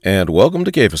And welcome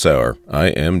to Cephas Hour. I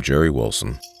am Jerry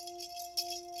Wilson.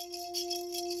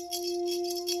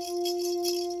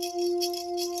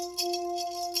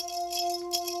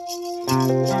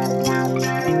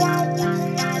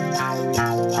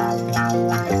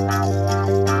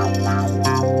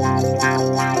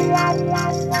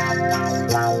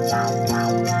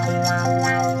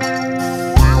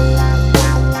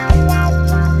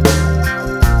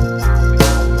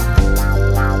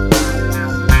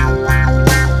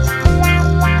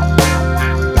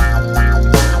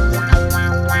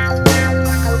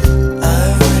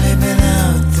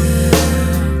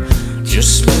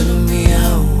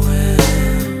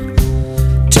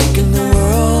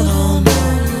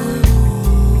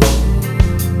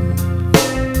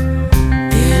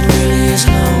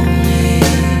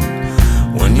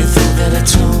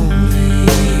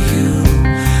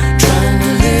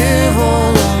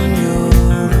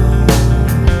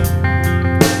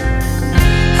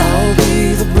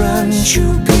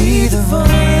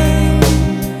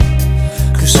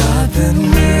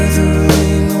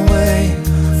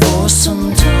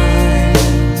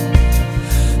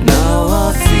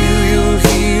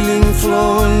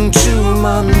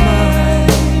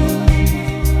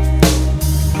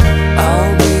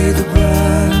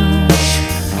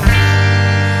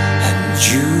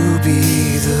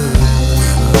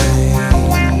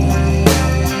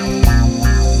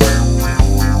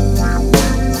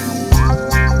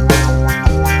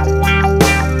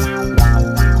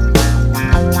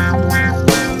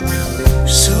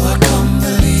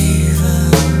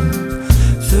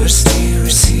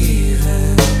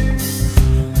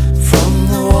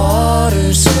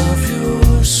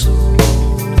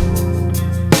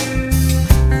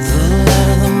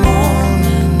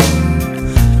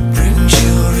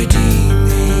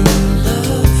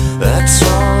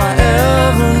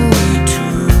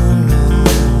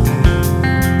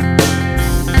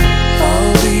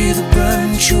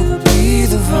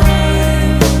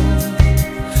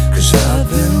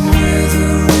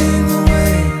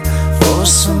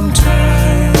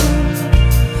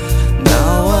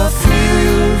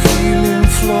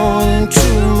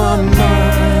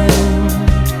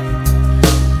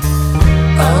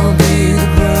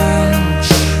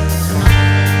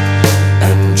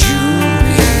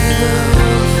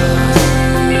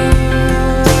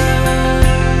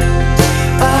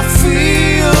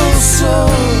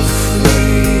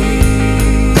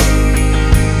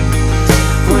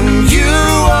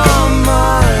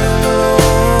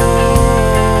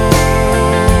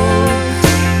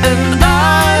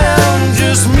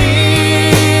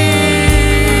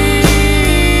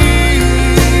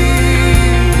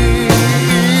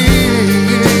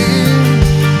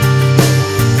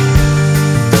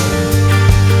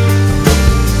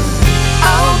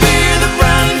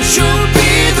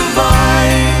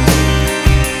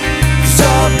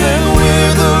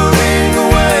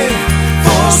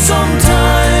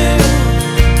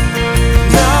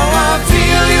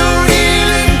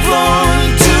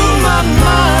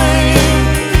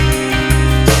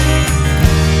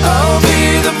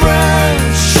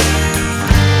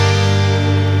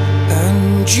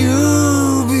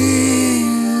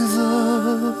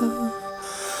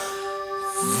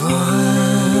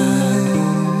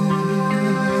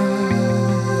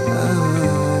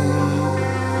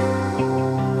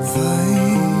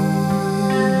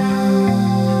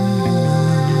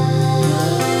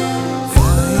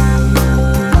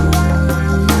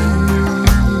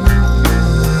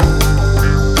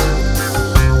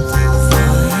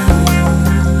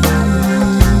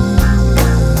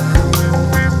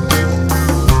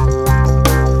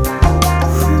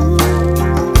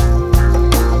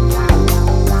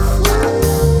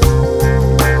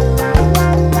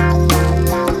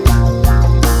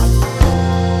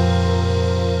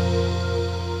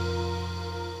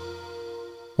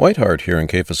 Whiteheart here in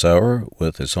Cephas Hour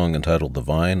with a song entitled The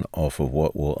Vine off of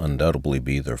what will undoubtedly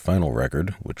be their final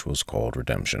record, which was called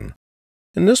Redemption.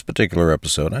 In this particular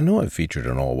episode, I know I've featured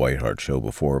an all Whiteheart show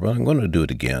before, but I'm going to do it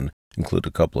again, include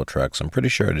a couple of tracks I'm pretty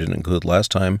sure I didn't include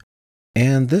last time,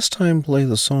 and this time play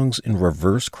the songs in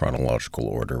reverse chronological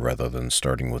order rather than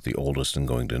starting with the oldest and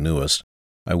going to newest.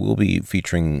 I will be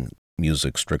featuring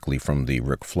music strictly from the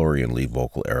Rick Florian lead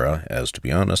vocal era, as to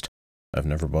be honest, I've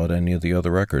never bought any of the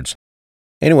other records.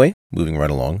 Anyway, moving right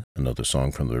along, another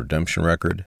song from the Redemption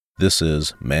record. This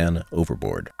is Man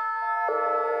Overboard.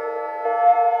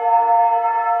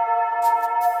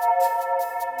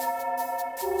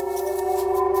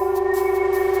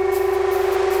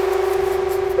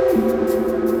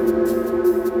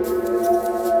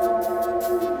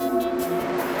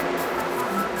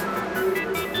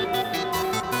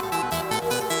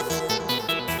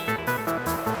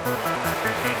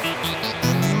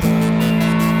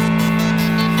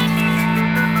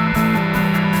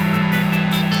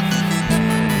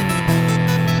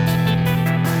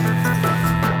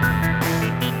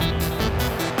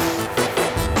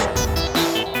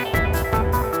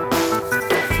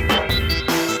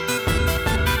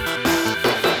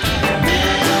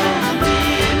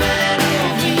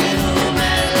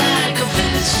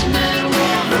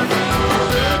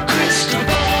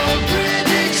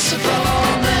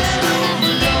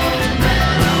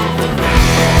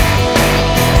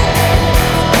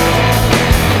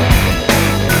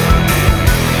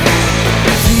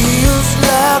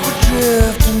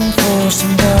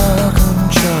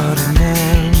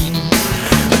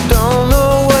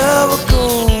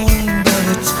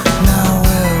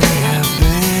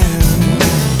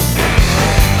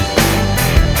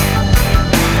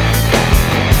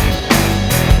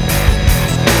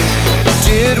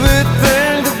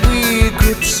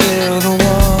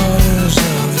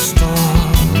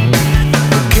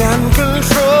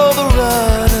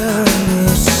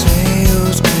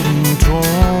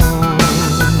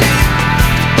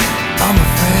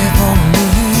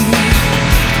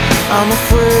 I'm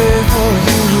afraid for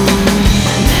you.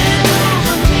 Man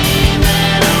over me,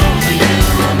 man over you.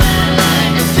 Man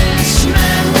like this,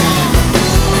 man wanna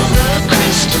rule the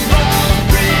crystal ball,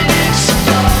 predicts the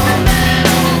fall. Man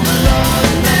over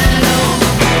Lord, man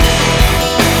over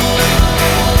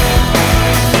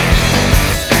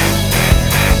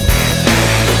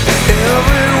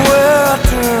everywhere I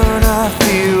turn, I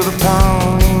feel the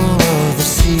pounding of the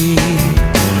sea.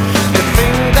 The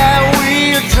thing that we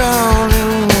are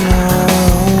drowning in our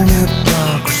own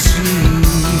hypocrisy.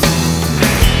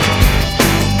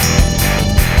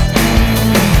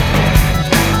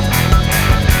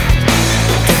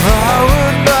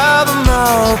 Devoured by the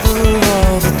mouth of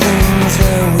all the things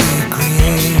that we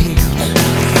create.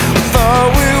 We thought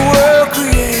we were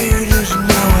creators,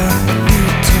 now we're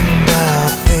eaten by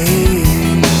our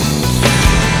fate.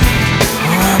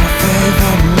 Oh, I'm afraid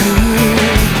for me,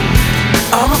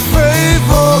 I'm afraid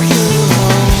for you.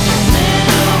 Man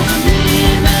over me,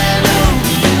 man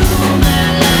over you.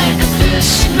 Man like this,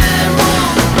 man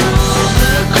wanna rule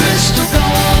the crystal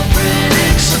ball,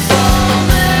 predicts the fall.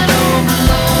 Man over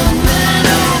Lord, man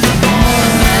over all.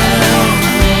 Man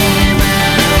over me,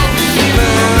 man over you.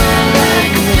 Man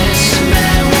like this,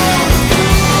 man wanna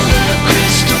rule the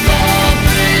crystal ball,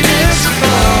 predicts the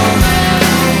fall. Man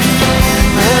over Lord,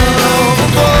 man over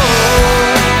all.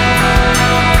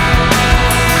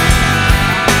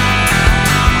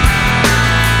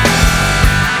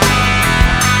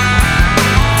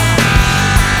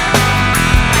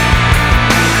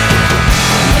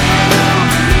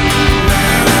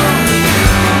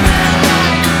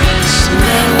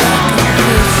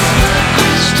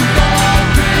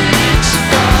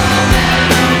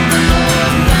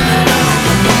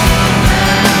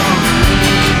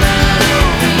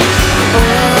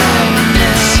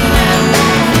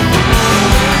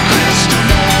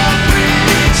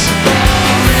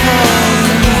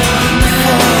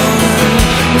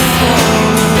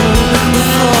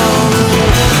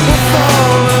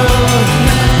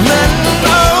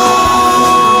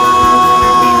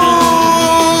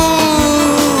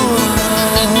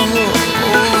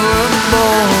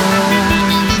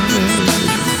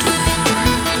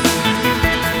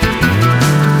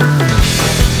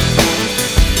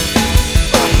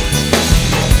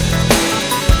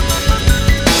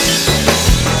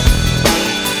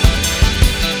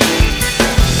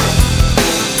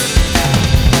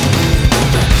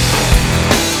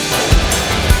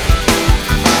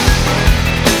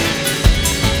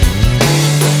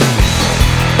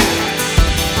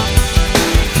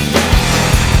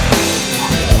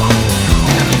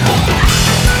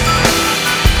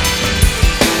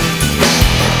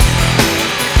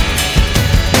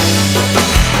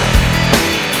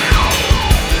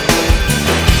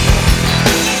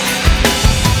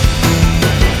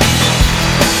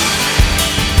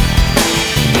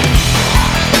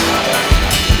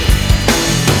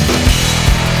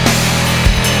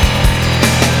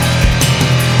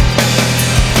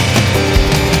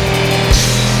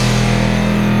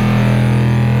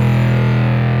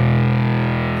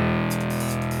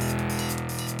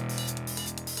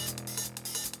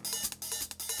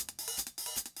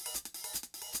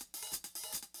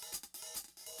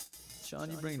 Sean,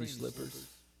 you bring any slippers?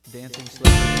 Dancing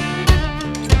slippers?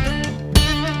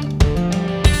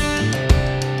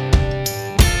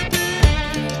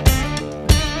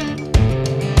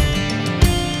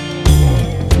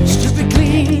 Stupid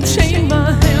clean, shake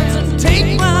my hands and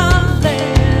take my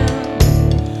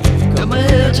land. Got my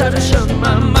head, try to shut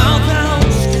my mouth out,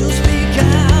 still speak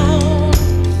out.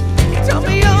 Tell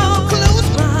me I'll close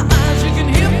my eyes, you can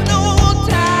hypnotize.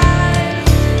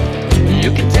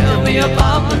 You can tell me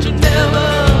about but you never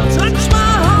touch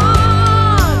my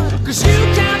heart, 'cause you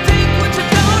can't take what you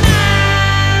don't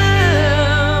have.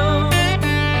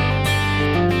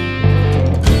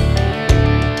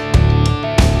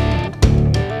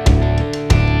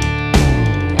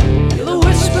 You're the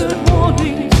whispered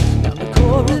warnings down the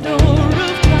corridor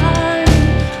of time.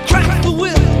 Crack the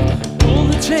whip, pull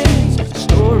the chains, the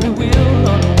story will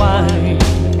unwind.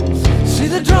 See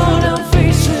the drawn out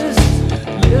faces,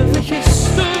 live the history.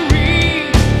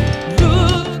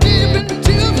 Look deep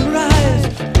into their eyes,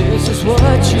 this is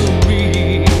what you'll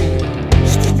read.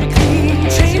 Stupid clean,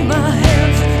 chain my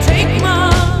hands and take my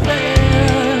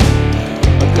land.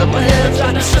 I've got my head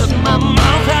trying to shut my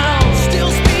mouth out,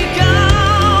 still speak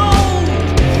out.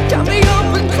 Got me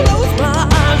up and close my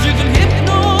eyes, you can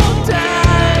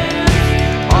hypnotize.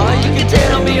 Or you can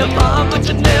tell me apart, but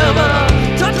you never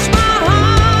touch my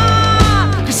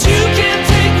heart, 'cause you can't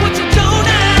take what you don't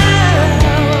have.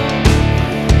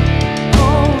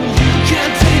 Oh, you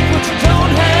can't take what you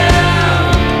don't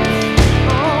have.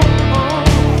 Oh,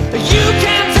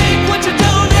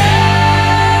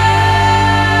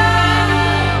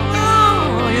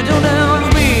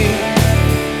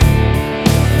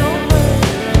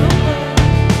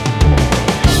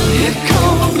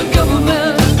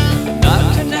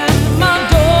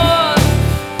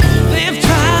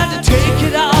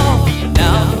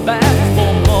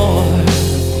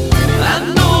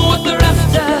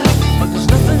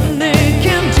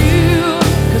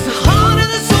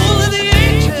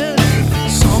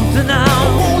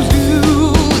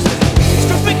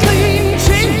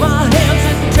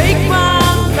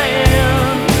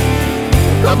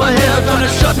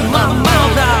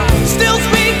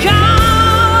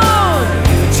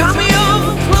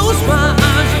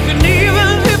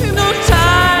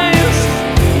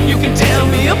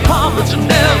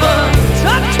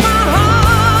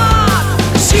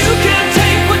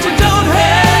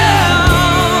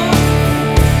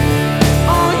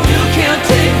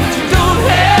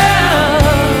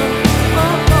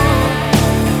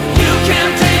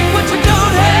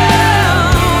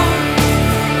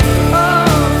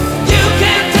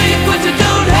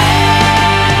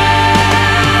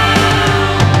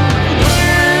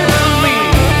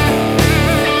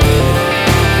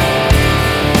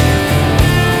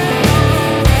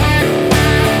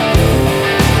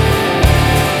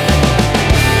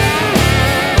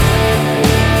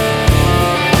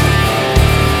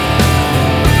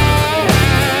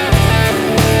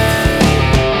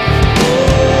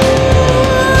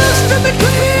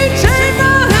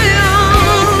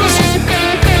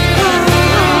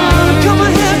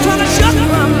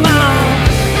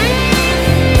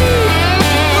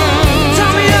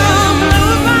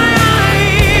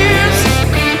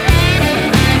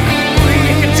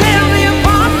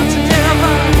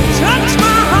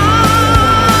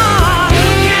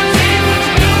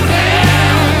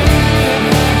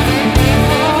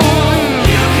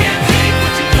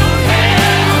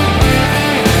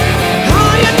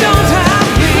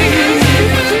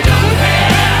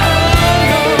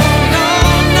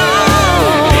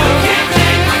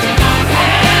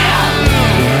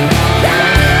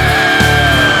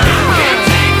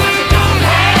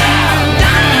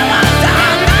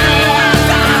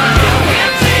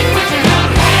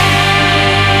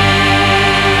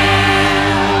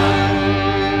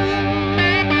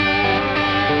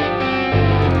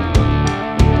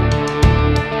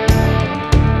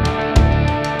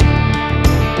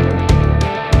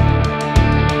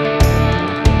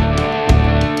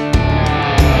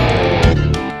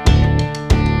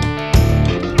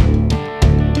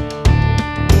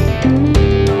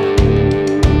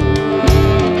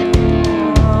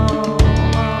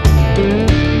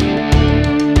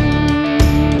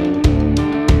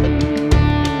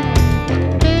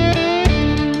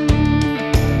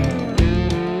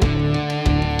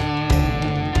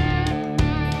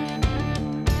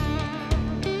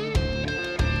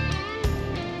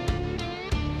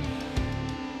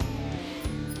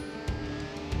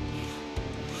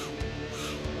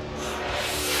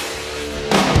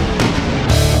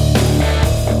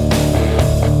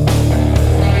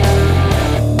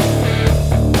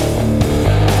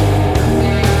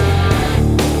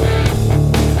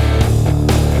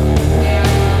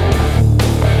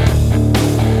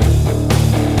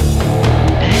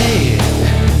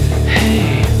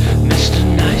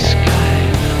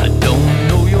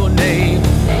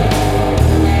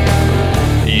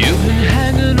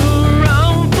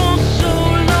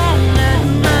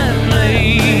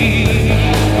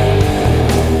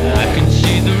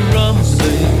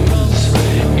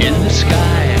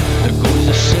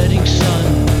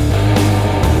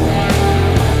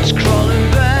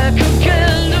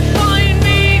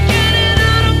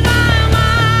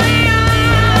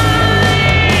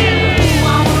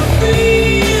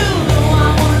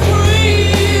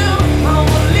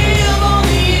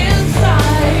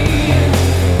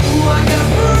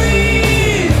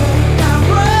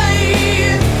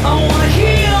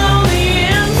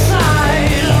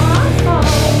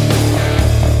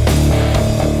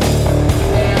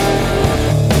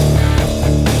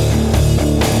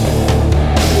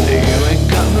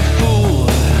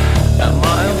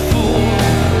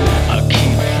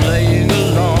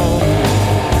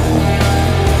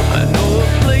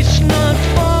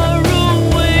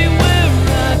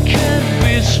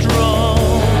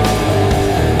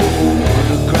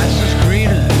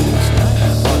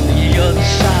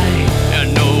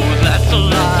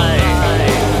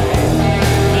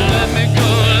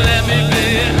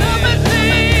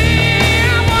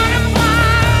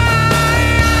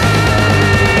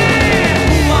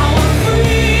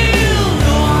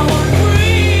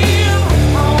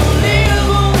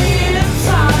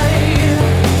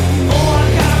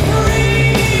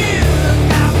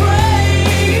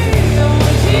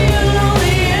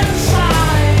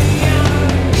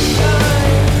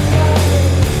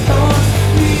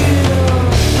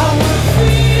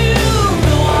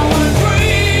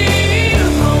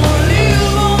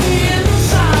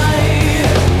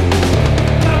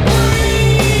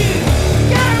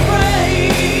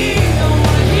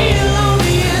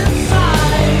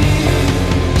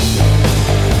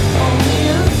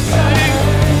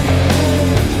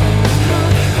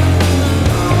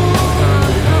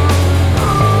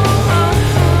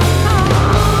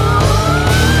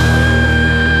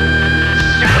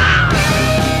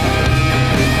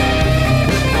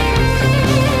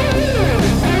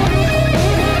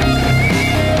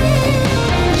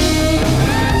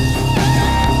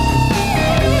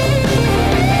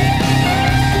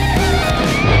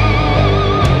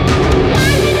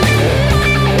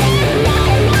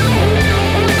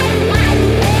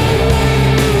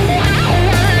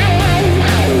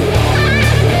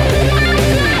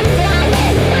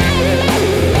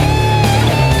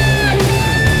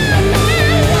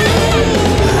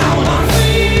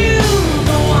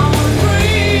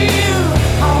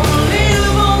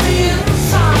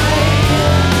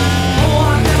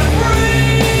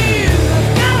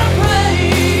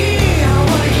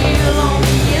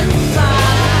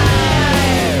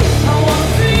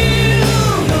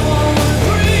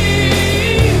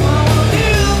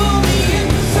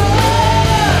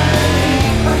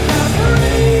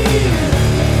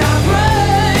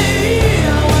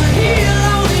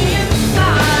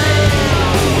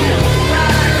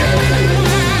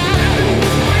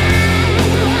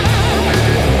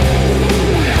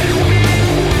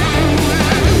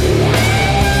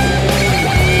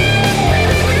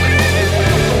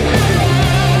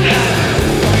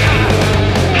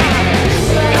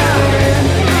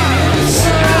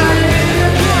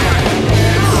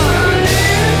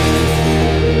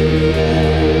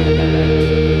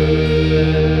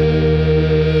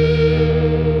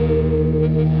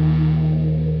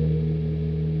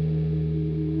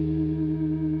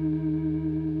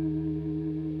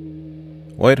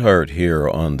 Whiteheart here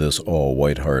on this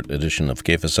all-Whiteheart edition of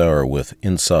Cephas Hour with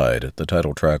Inside, the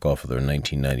title track off of their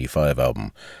 1995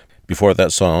 album. Before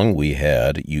that song, we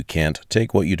had You Can't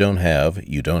Take What You Don't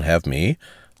Have Me,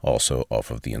 also off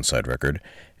of the Inside record.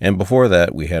 And before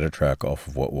that, we had a track off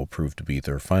of what will prove to be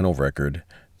their final record,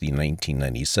 the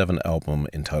 1997 album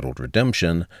entitled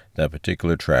Redemption. That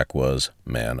particular track was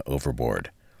Man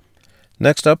Overboard.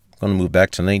 Next up, I'm going to move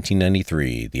back to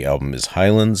 1993. The album is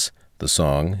Highlands. The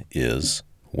song is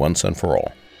Once and For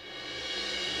All.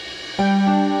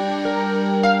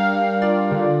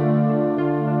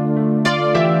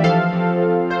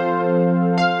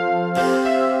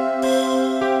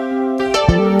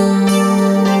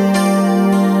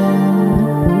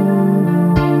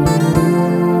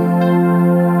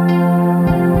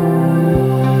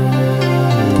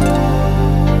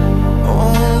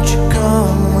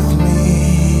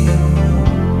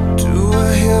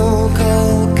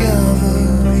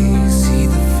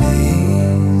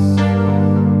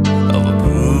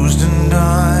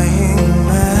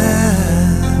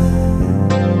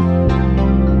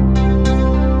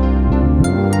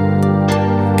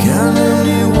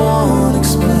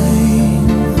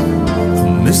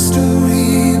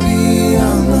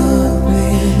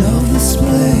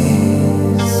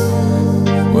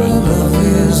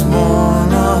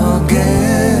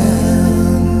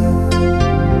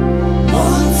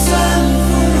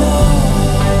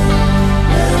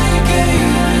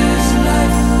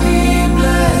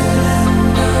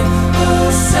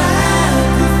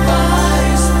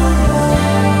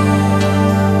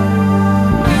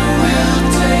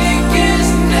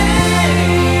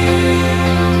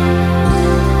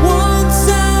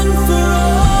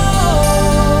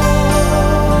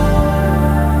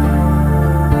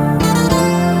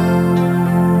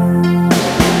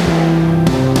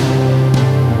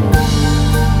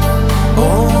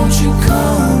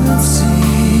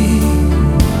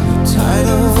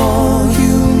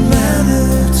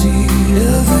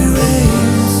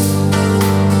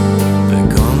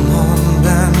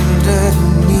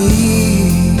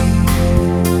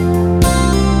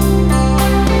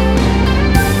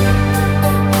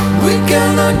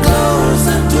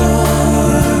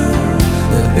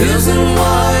 Once and for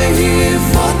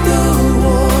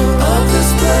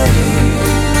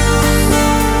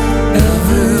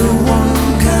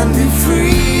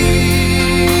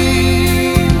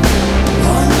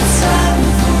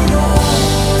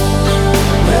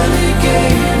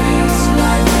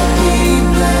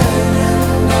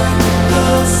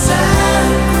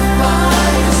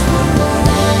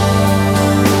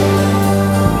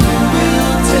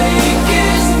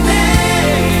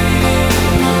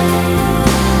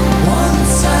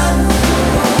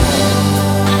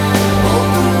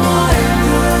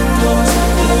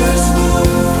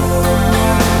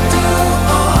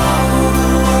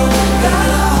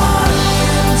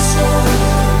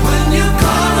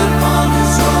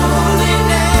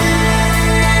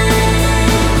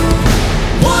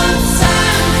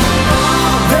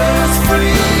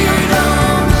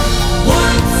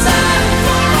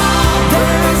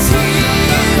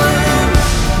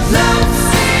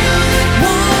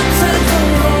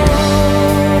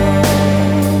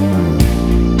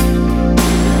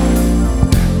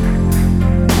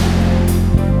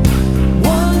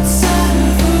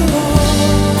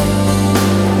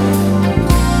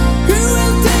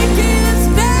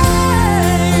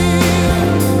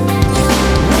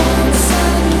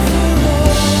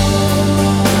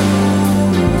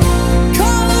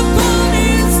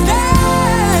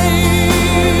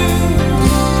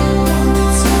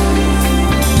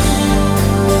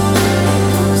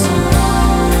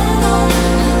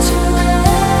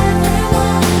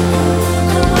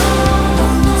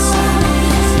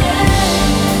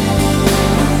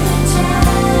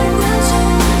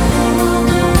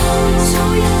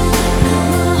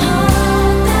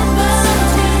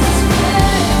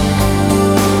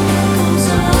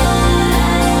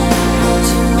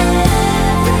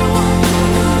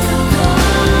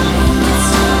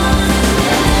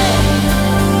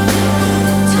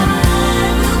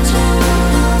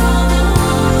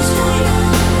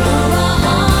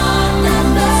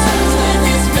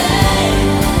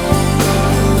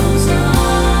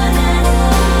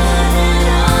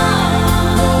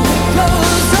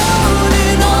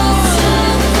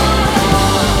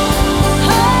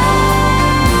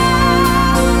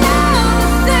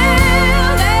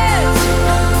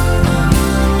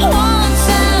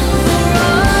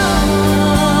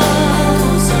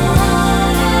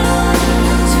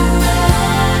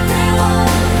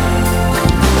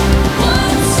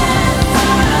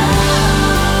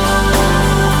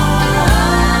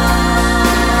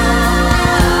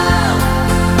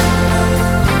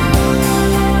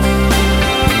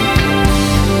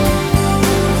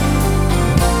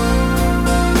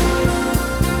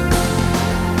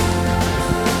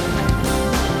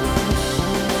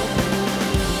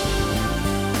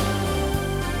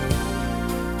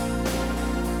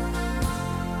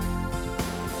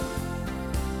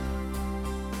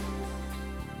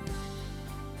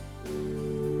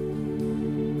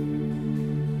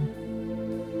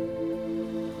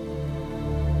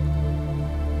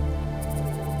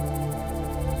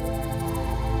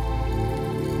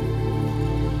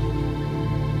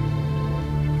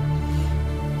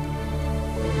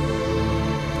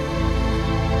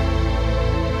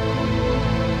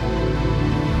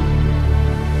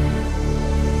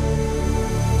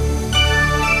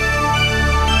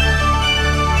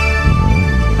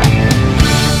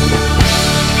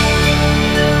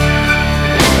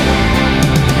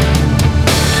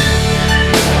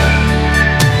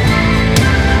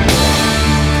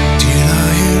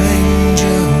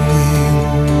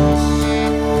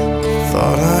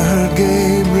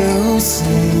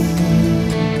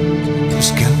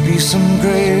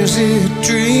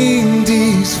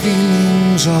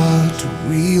dreams are too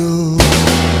real.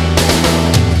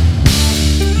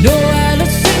 No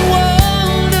Alice in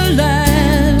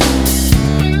Wonderland.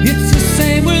 It's the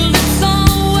same world it's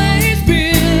always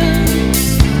been,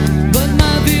 but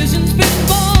my vision's been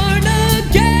born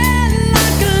again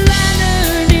like a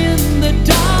lantern in the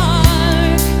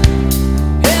dark.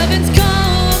 Heaven's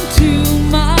come to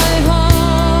my heart.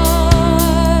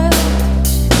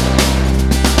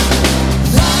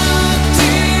 Locked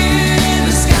in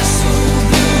a sky so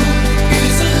blue,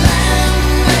 here's a land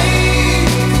made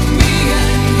for me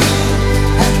and you,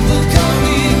 and we're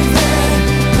going there,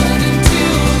 running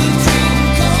till the dream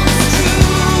comes true.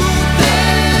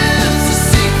 There's a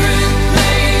secret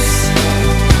place,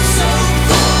 so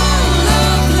full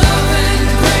of love and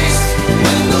grace.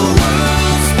 When the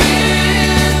world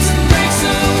spins and breaks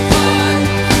apart,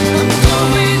 I'm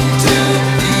going to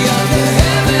the other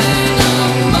heaven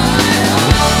of my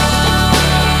heart.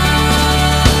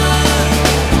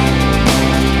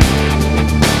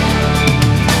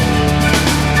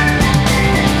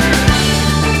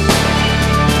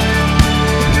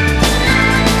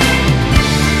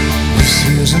 This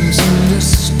isn't some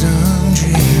distant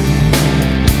dream.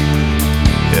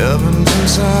 Heaven's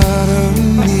inside of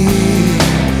me,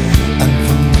 and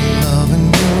from the love in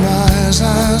your eyes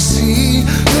I see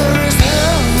there is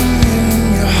heaven in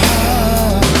your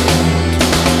heart.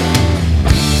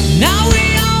 Now we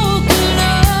all can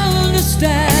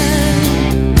understand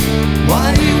why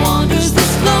he wanders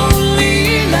this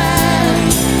lonely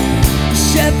land.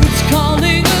 Shepherds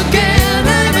calling again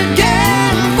and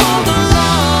again for the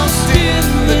lost in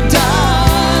the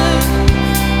dark,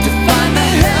 to find the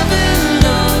heaven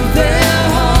of their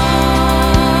hearts.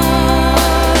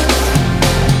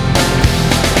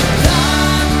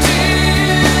 Locked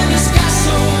in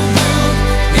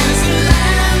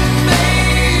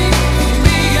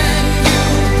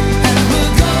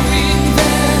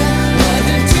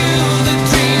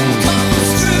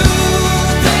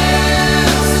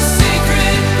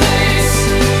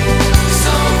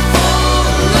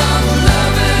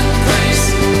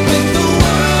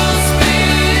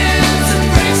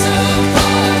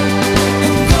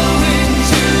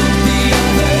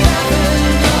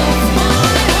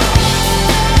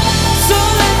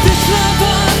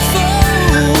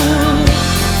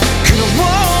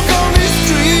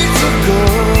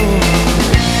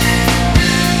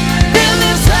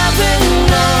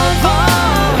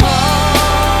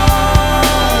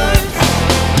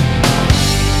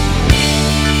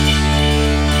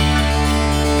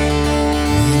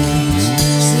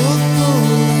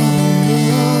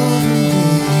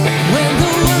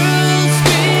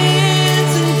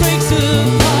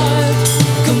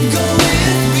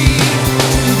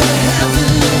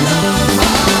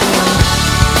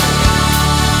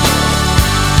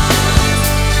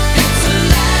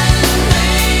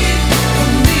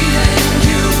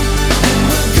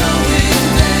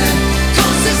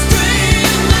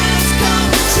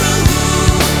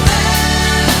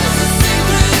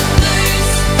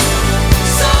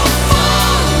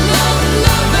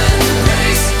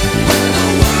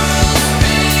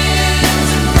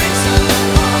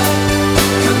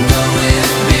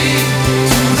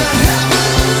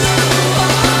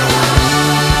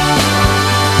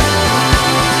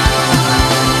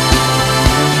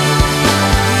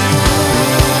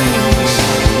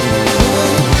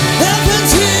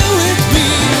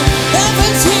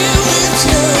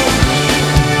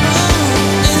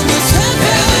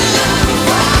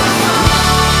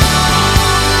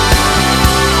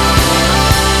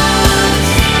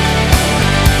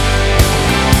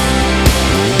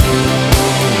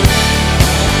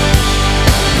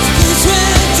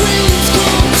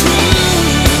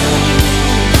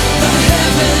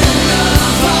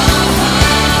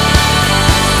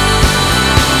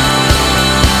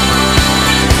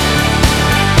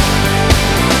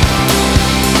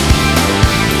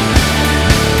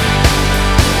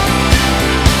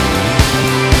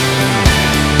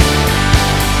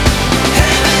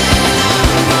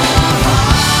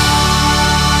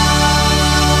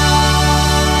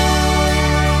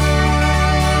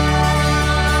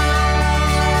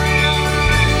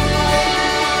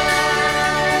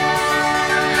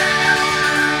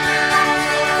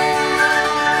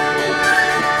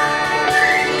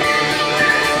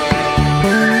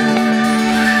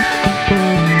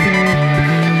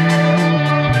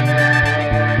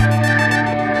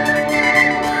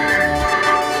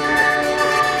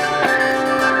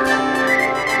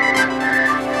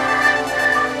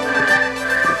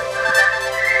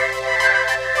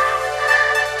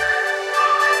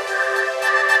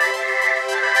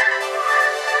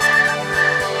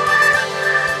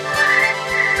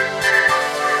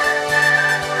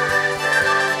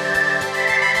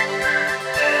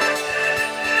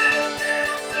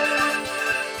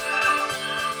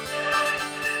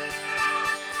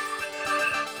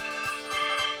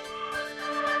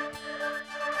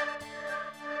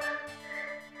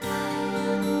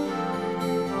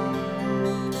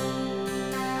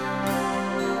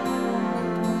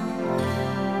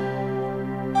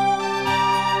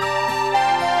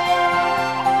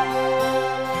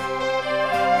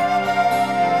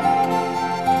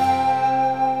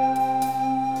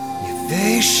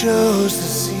chose the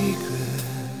secret,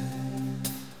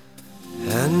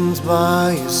 hands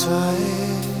by your side.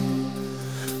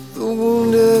 The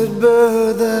wounded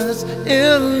bird that's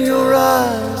in your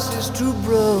eyes is too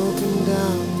broken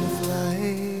down to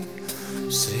fly.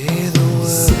 Say the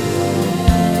word.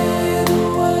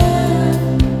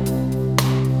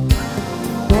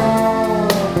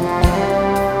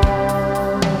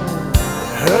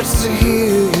 It hurts to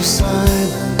hear your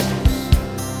silence,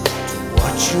 to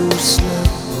watch you slip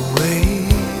away.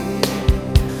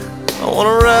 I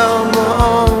wanna wrap my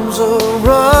arms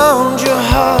around your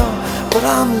heart, but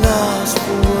I'm lost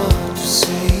for what to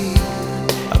say.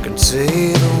 I can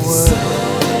say the word.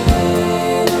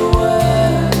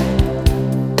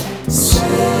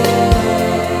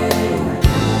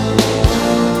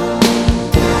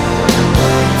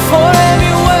 For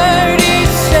every word he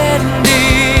said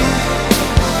indeed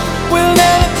will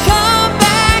never come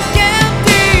back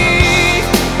empty.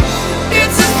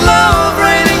 It's his love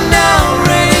raining down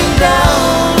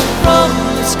from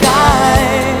the sky.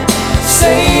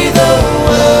 Say the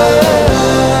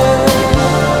word.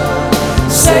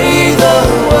 Say the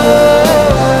word.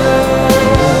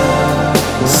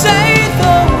 Say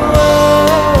the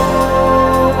word.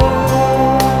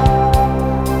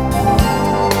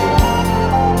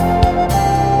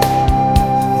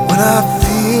 When I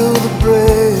feel the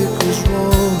breakers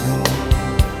rolling,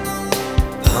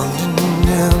 pounding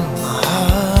in my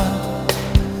heart,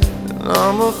 and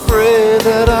I'm afraid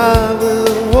that I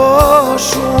will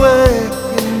wash away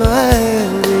in my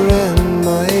anger and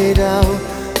my doubt.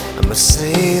 I must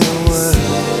say the word.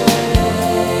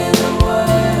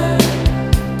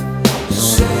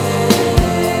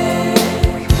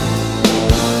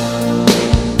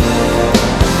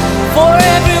 For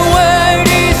every word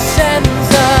he sends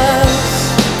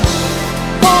us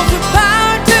holds the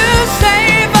power to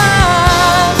save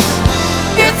us.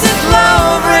 It's his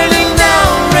love raining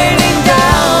down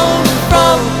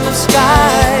from the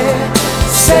sky.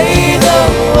 Say the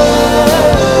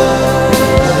word.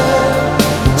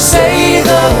 Say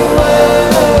the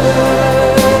word.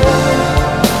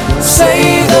 Say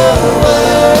the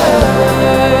word.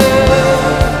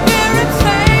 Hear it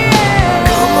say it.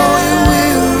 Come on, you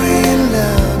weary, and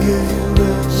I'll give you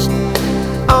rest.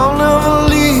 I'll never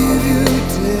leave you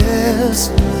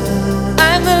desolate.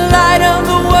 I'm the light of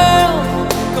the world,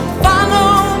 come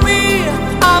follow me.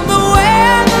 I'm the way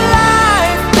and the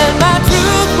life, and my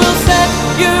truth will set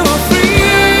you free.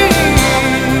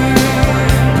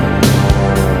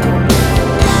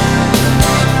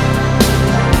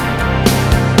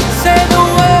 Say the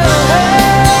word.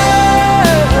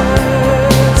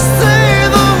 Say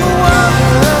the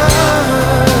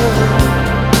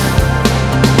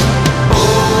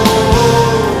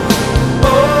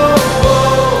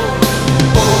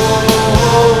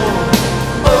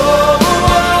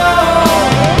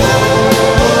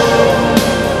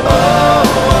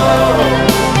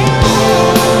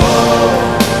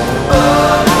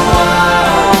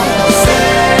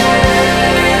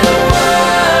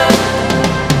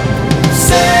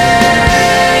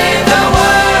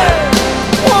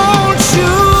won't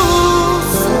you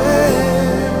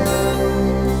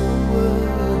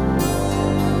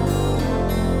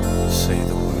say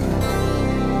the word?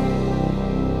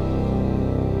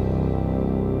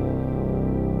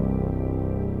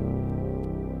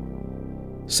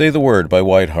 Say the Word by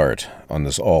Whiteheart on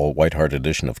this all Whiteheart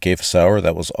edition of Cephas Hour.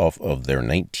 That was off of their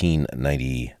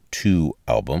 1992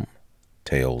 album,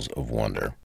 Tales of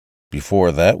Wonder.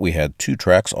 Before that, we had two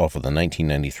tracks off of the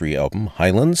 1993 album,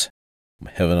 Highlands,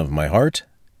 Heaven of My Heart,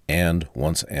 and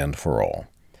Once and For All.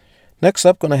 Next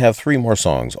up, going to have three more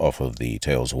songs off of the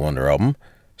Tales of Wonder album,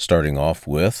 starting off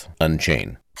with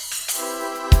Unchain.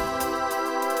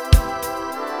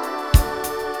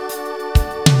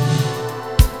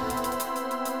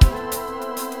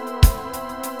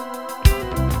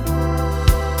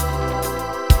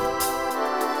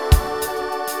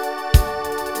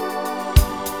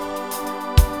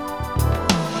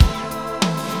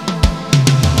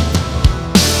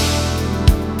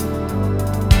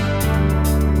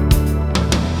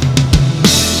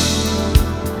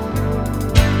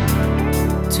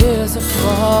 Tears are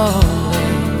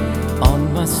falling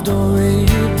on my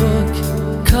storybook.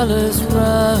 Colors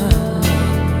run,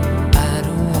 I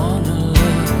don't wanna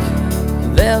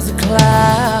look. There's a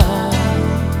cloud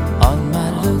on my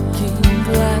looking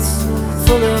glass,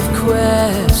 full of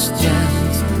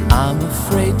questions I'm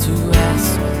afraid to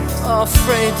ask,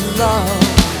 afraid to love.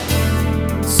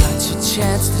 Such a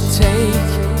chance to take,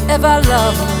 if I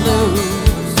love or lose.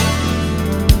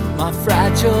 My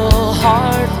fragile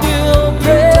heart will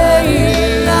break.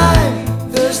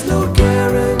 There's no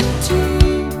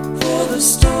guarantee for the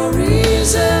storm.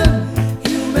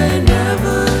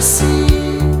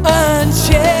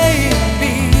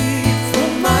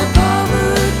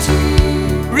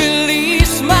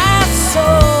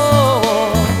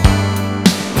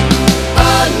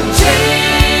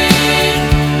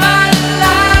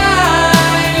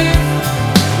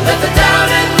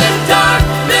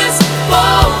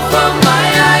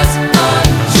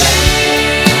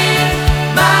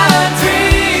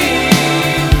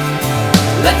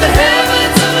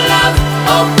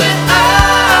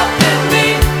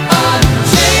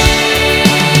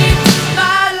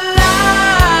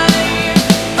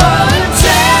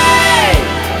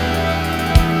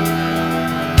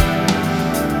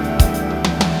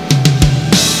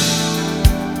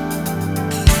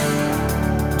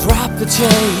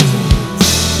 chains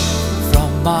from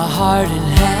my heart and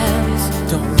hands.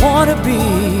 Don't wanna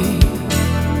be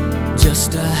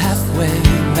just a halfway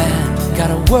man.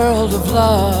 Got a world of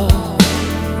love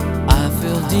I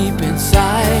feel deep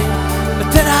inside, but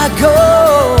then I go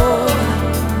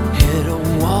hit a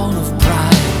wall of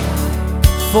pride.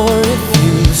 For if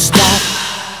you stop,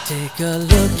 take a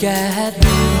look at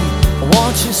me, I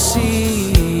want you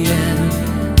seeing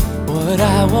what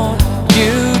I want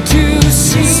you to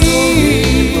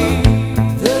see.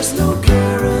 There's no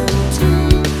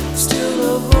guarantee.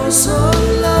 Still a voice of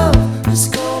love is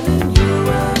calling you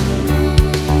and me.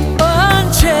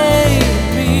 Unchain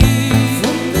me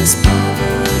From this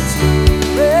poverty,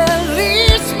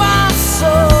 release my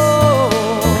soul.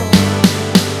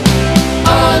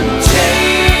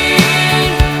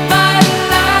 Unchain my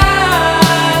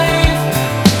life.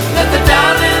 Let the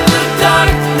doubt and the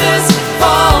darkness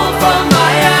fall from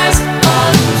my eyes.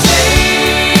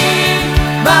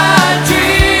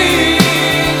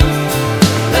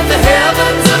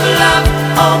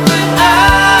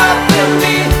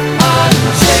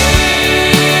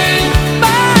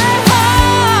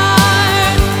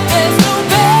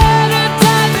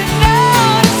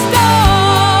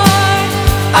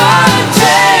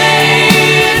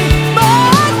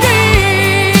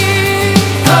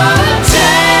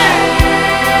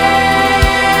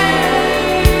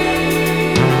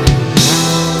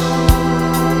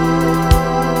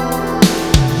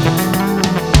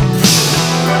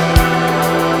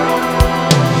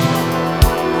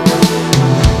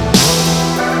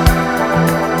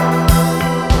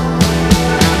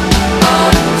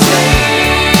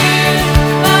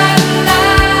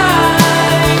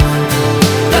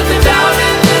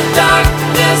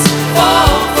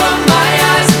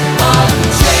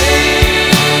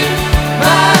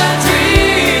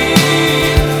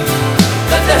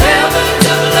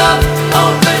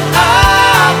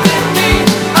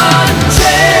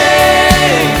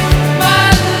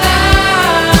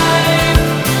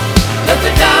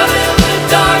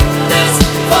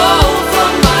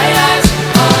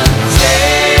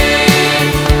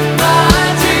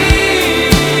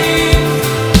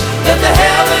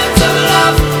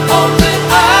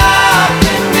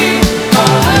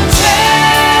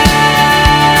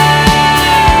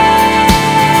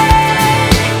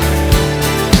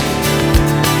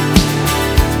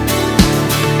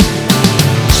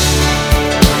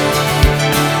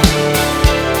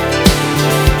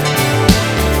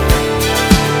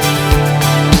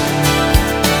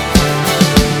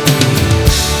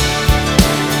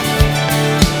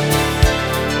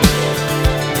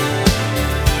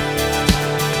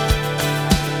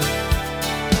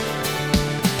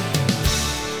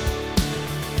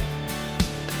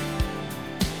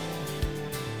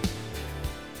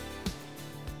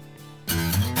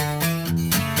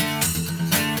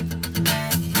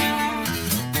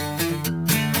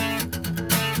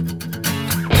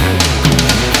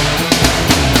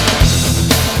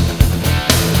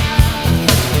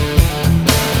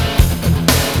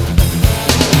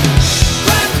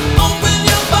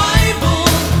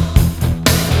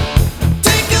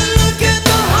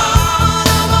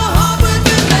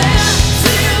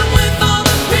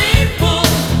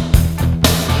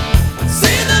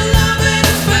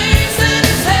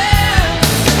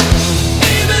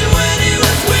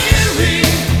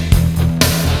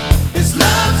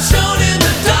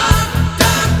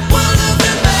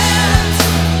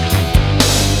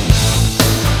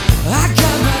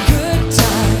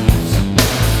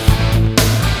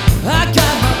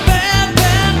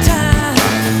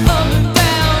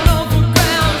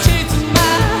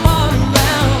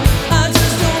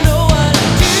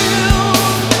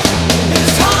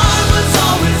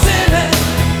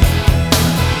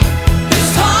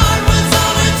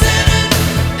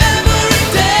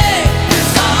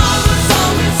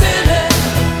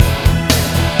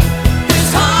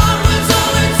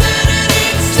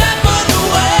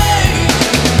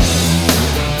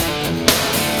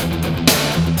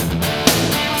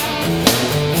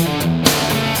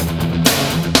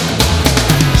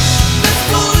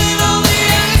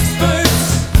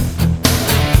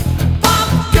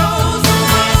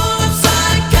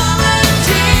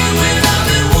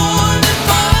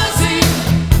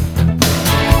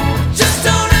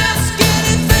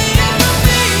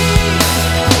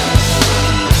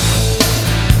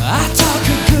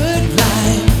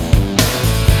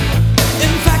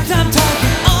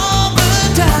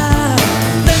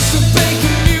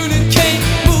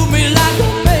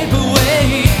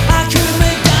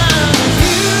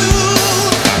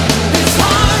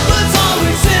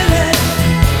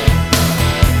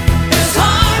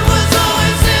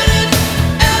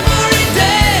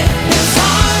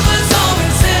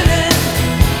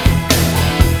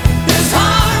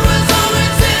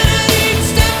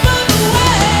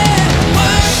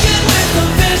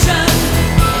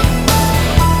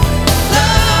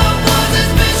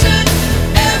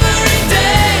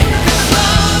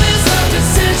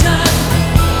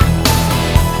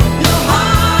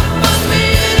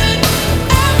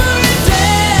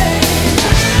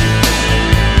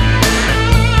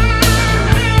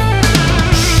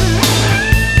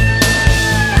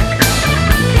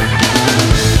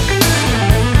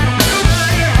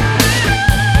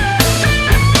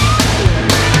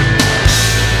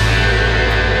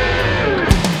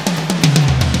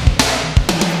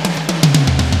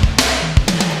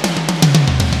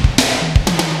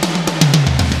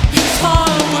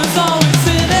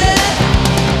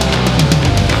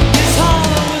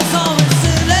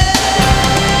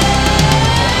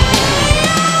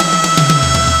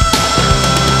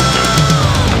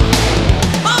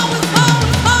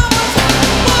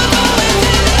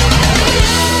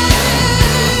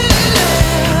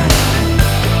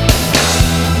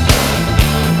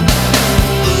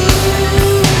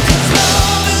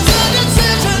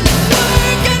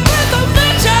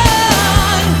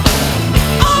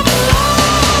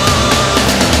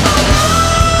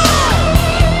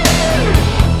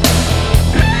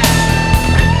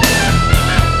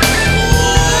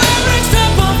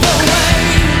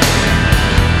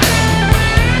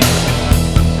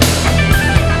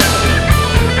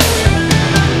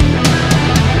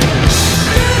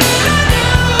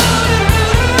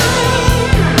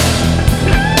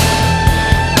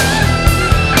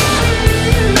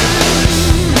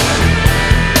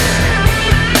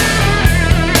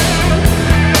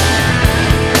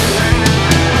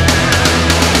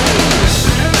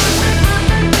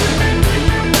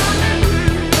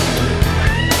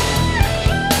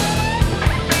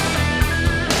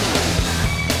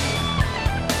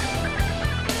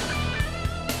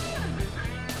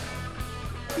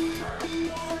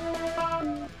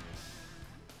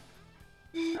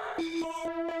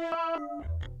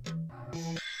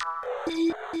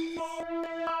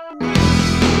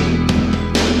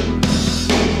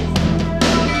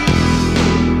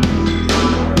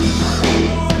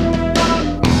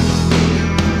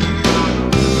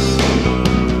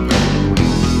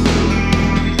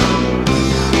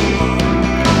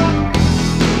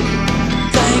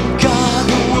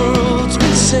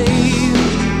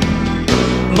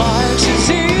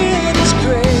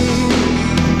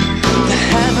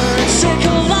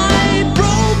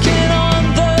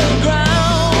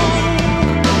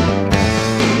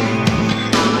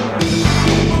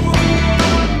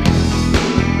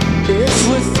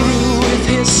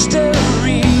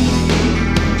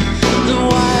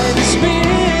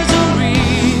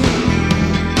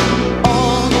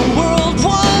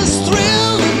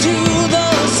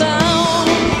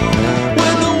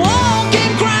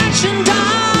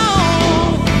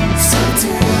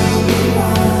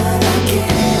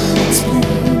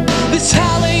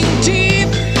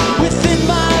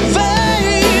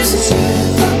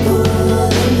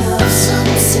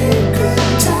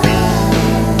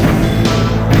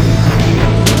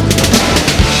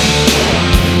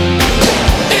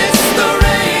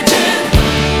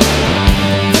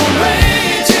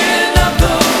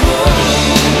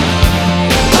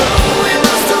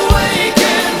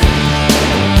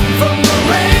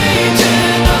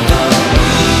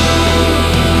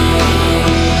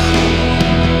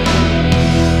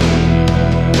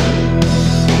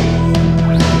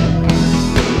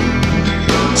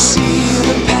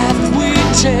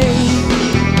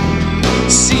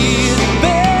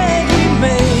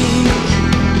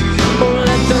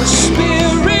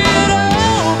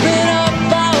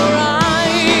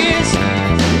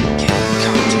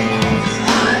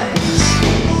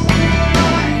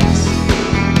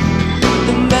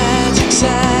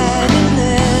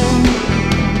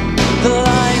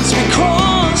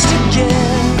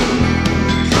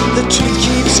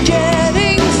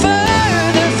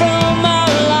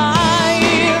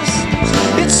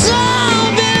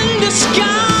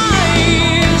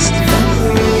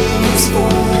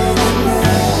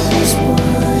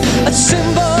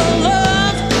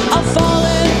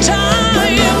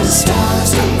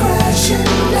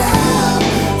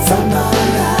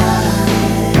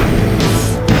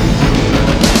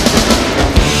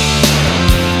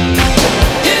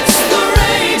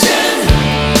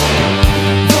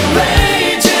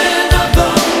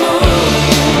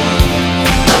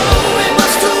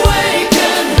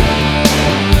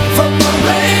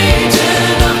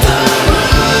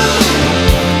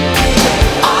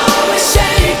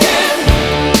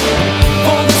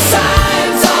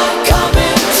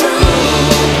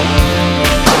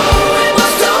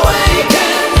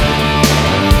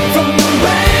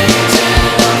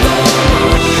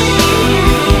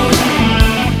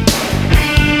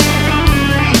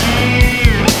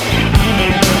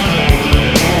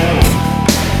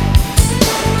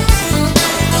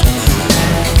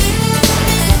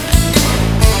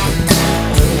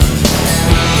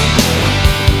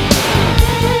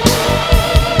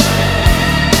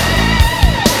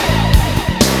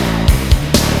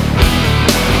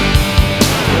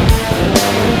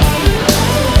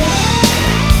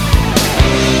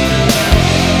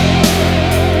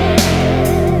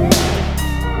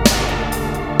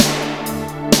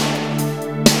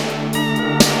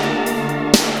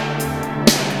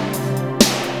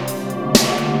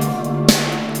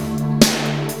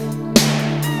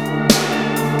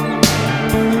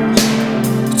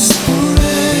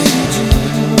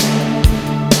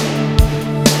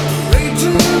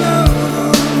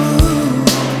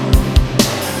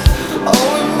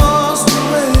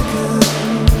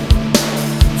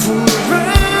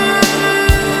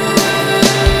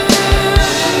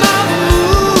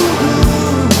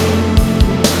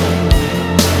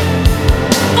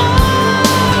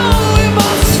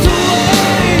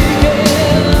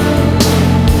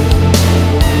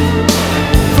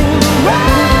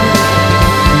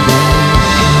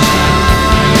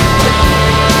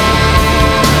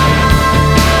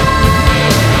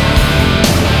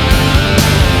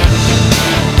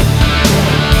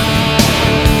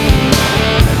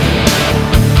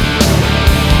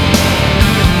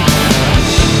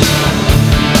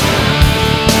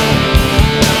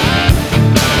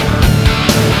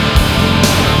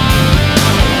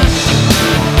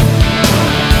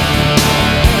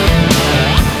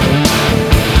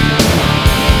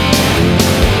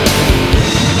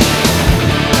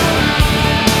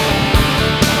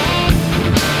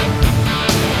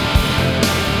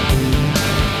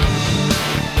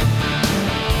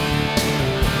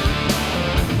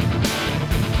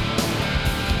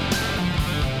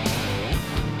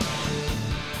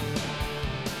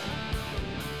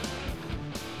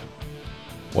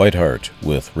 Whiteheart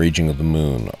with Raging of the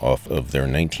Moon off of their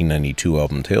 1992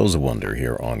 album Tales of Wonder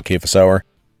here on Cephas Hour.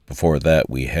 Before that,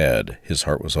 we had His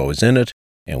Heart Was Always in It,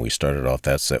 and we started off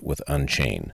that set with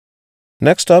Unchained.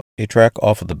 Next up, a track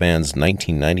off of the band's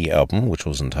 1990 album, which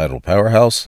was entitled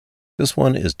Powerhouse. This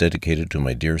one is dedicated to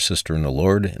my dear sister in the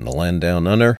Lord in the land down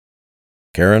under.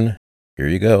 Karen, here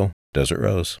you go, Desert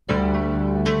Rose.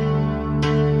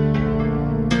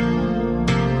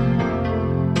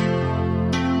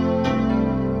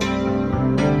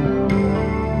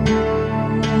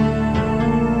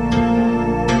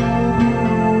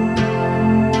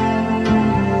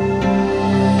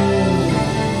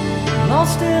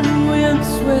 Lost in a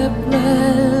windswept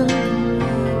land,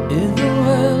 in the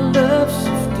world of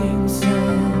shifting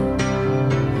sand,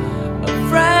 a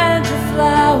fragile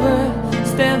flower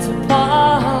stands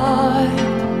apart.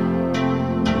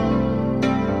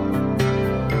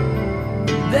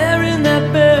 There in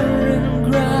that barren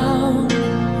ground,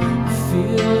 you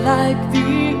feel like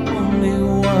the only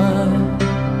one,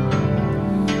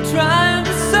 trying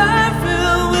to serve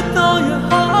him with all your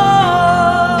heart.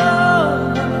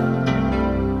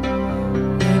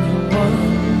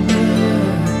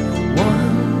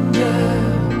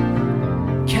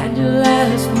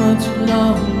 Much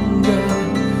longer,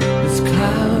 this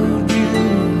cloud you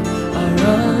are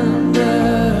under,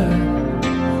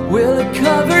 will it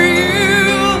cover you?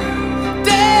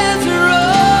 Desert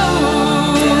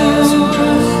Rose,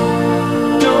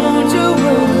 don't you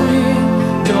worry,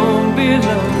 don't be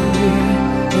lonely.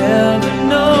 Heaven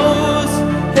knows,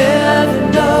 heaven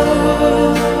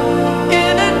knows.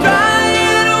 In a dry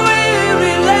and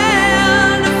weary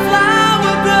land, a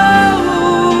flower grows.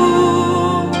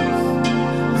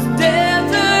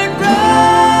 Desert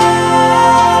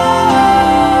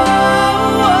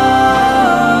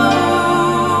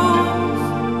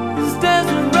Rose,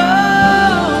 Desert Rose.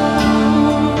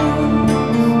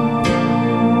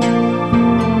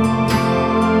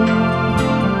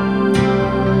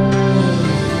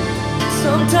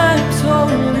 Sometimes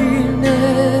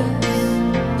holiness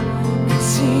can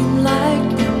seem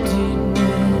like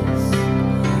emptiness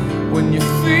when you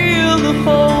feel the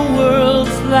whole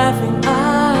world's laughing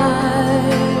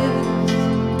eyes.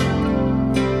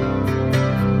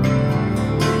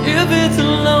 If it's a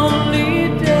lonely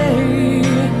day,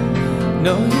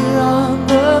 know you're on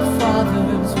the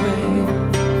Father's way.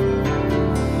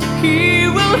 He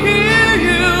will hear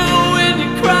you when you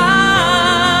cry,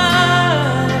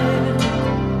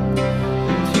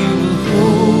 and He will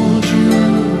hold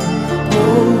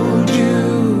you.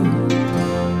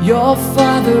 Your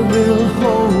Father will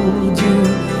hold you.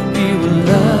 He will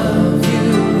love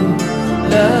you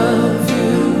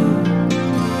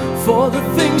for the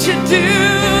things you do.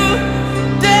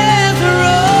 Desert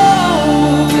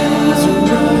Rose,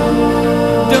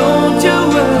 don't you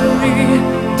worry,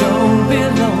 don't be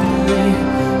lonely.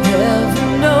 Heaven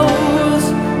knows,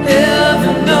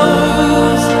 heaven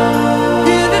knows.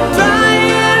 In a dry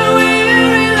and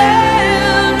weary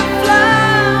land,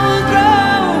 flowers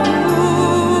grows.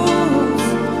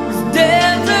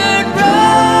 Desert Rose,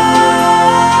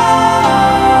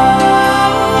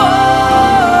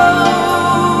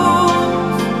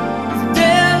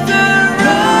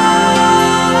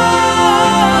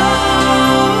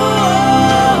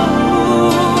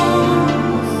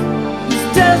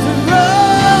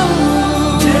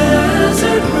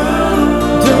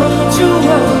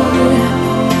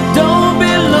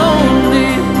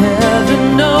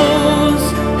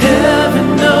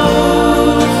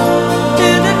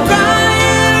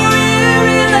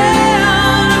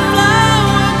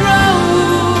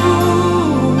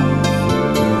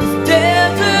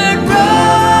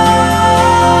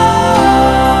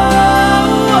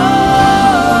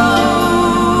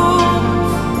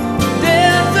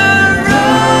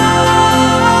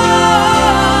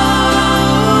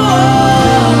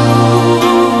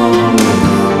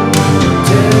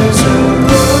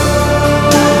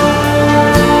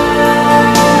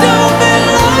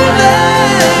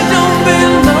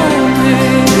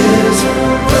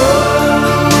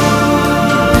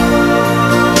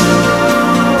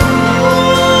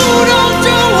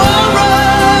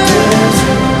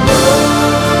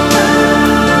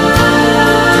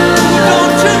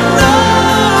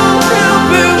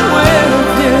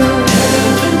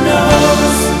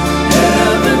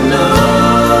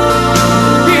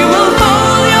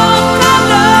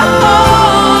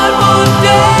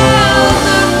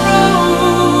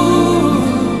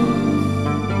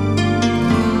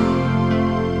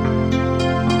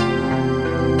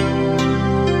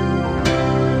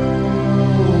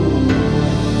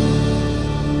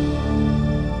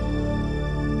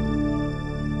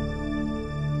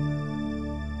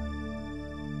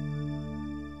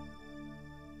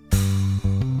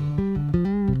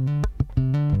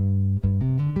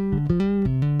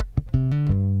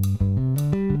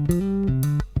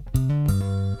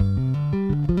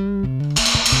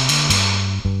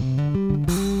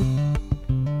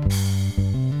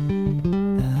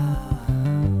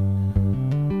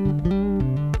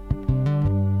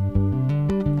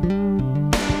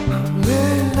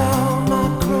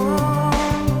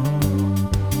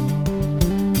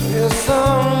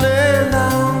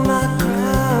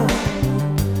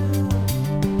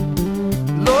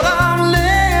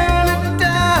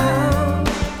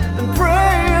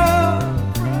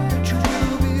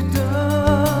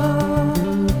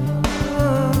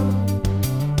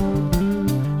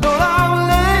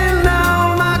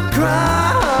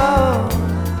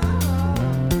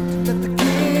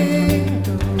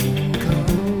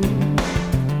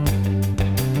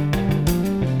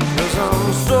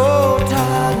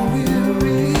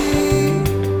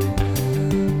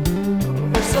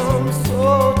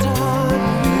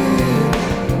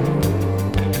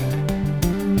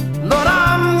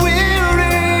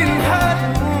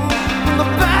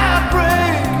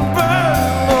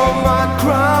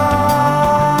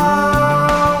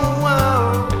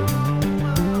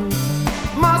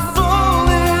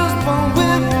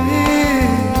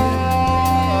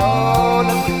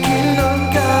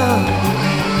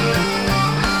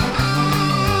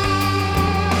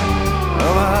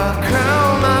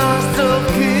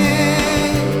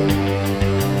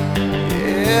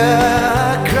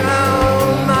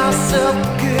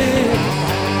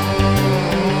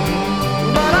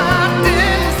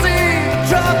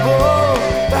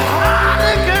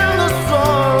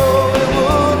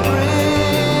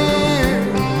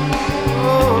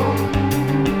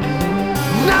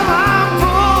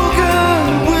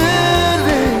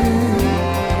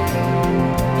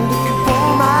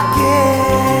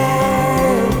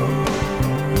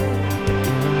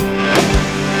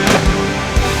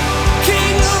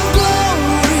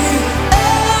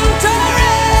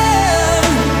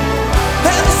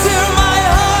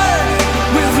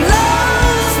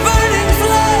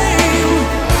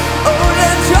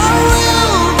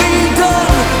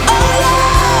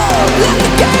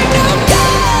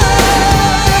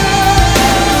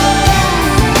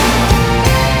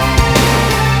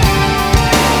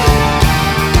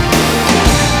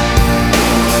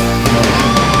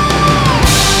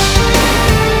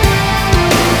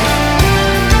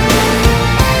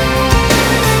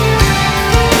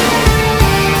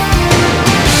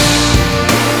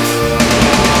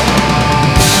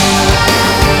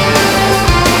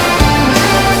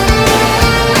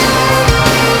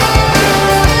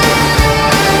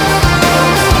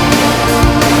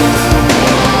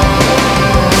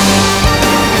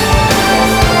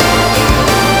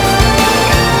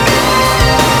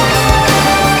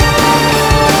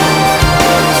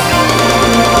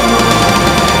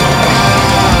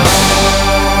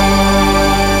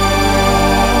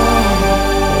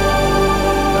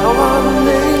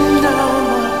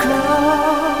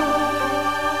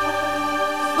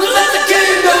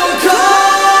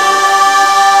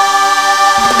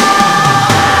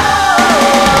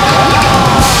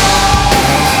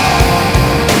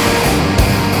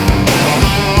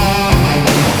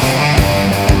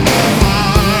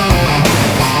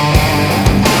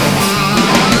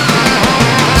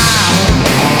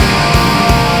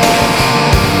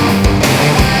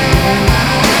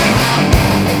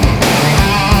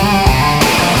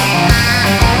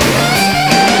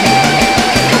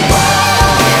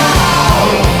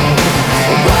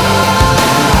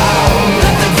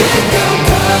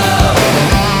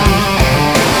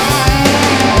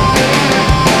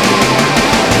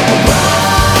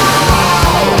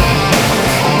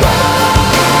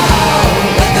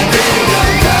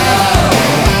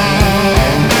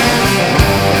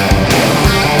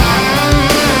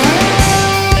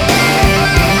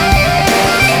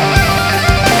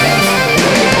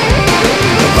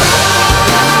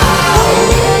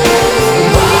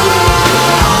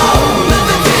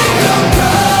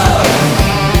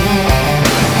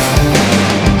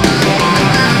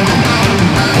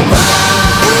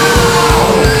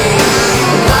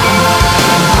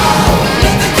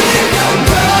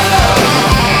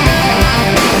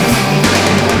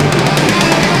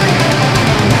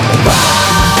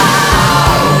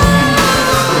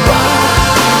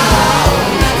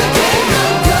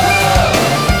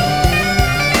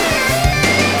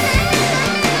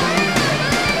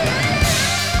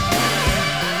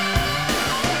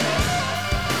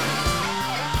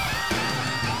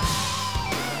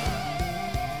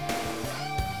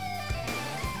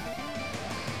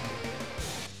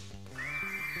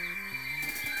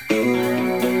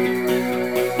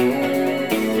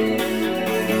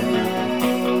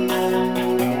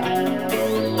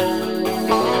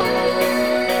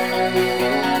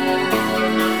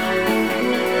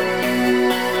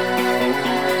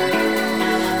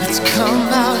 Let's come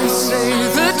out and say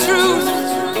the truth.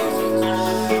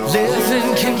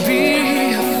 Living can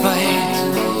be a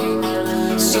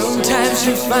fight. Sometimes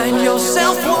you find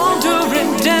yourself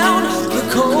wandering down the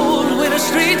cold winter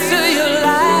streets of your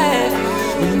life.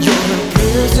 When you're a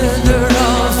prisoner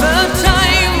of the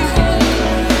time,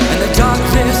 and the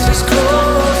darkness is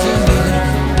closing in.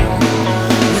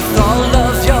 With all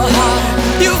of your heart,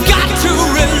 you've got to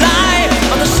rely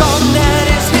on the song that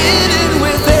is hidden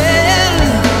within,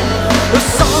 the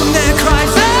song that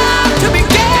cries out to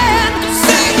begin.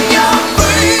 Sing your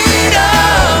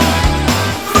freedom,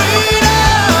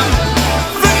 freedom,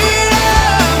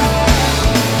 freedom.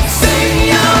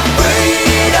 Sing your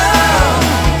freedom,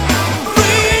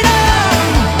 freedom,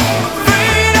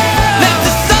 freedom. Let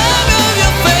the song of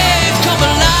your faith come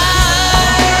alive.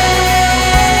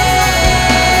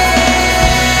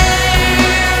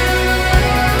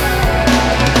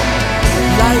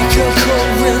 Like a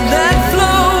cold wind that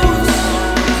flows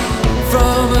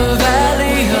from a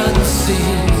valley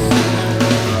unseen,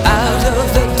 out of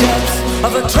the depths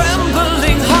of a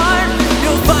trembling heart,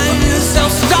 you'll find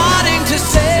yourself starting to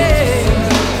sing.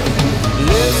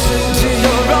 Listen to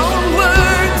your own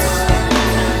words.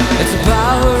 It's the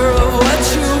power of what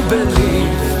you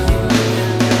believe.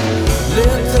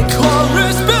 Let the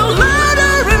chorus build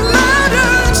louder and louder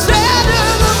and shatter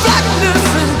the blackness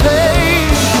and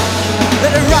pain.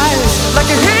 Let it rise like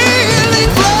a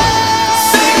healing flow.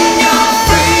 Sing your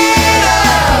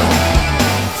freedom,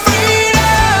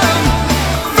 freedom,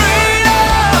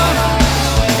 freedom.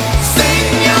 Sing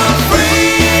your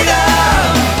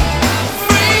freedom,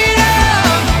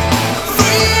 freedom,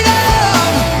 freedom.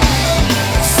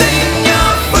 Sing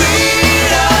your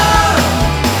freedom,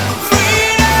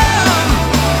 freedom,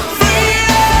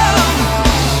 freedom.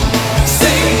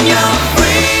 Sing your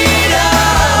freedom,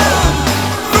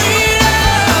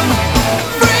 freedom,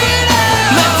 freedom.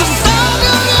 Let the song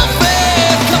of your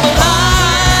faith come alive.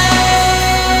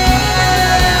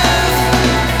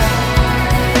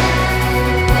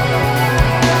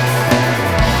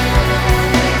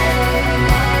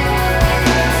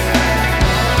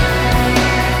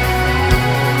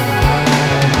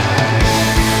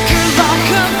 Can lock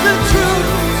up the truth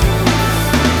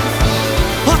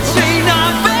or chain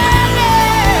our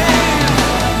bellies.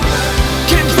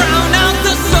 Can drown out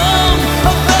the song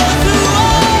of those who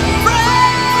are afraid.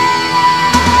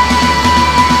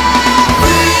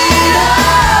 Freedom,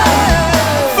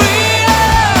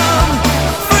 freedom,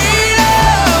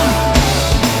 freedom.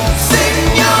 Sing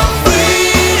your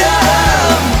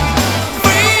freedom,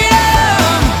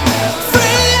 freedom,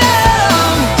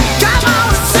 freedom. Come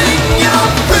on, sing your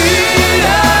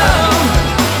freedom,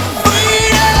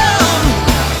 freedom,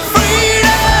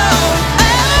 freedom.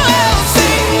 Oh,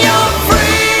 sing your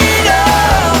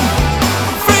freedom,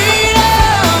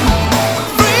 freedom,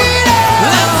 freedom.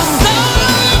 Let the soul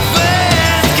of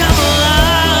faith come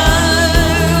alive.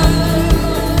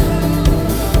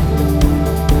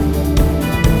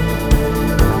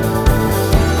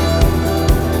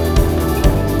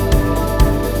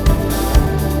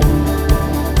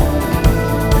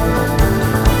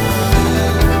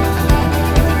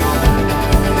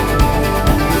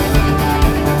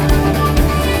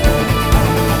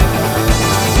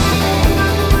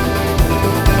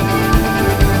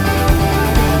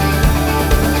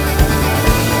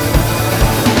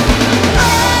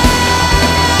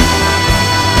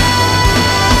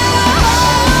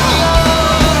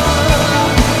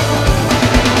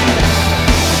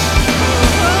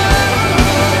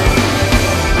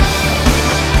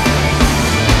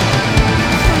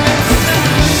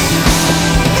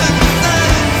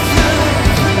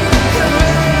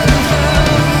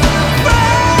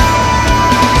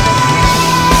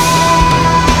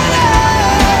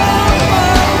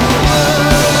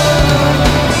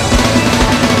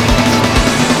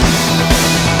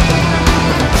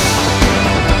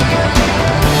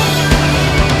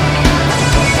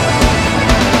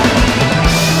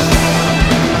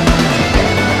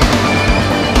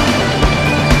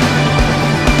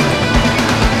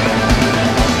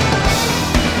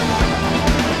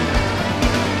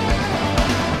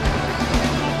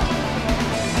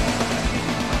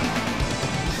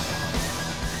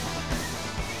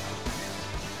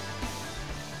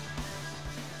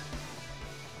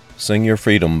 Sing Your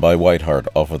Freedom by Whiteheart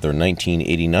off of their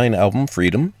 1989 album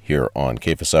Freedom, here on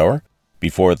Cephas Hour.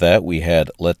 Before that, we had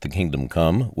Let the Kingdom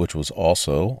Come, which was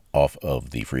also off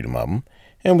of the Freedom album.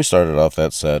 And we started off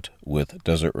that set with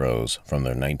Desert Rose from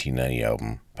their 1990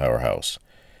 album Powerhouse.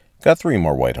 Got 3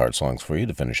 more Whiteheart songs for you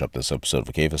to finish up this episode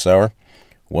of Cephas Hour.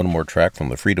 One more track from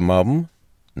the Freedom album,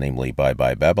 namely Bye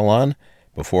Bye Babylon,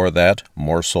 Before that,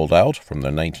 More Sold Out from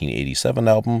their 1987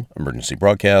 album, Emergency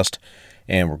Broadcast.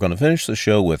 And we're going to finish the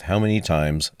show with How Many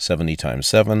Times, 70 Times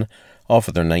 7, off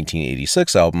of their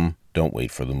 1986 album, Don't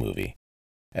Wait for the Movie.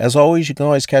 As always, you can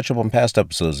always catch up on past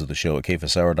episodes of the show at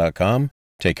cephashour.com.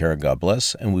 Take care and God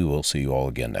bless, and we will see you all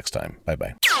again next time.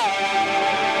 Bye-bye.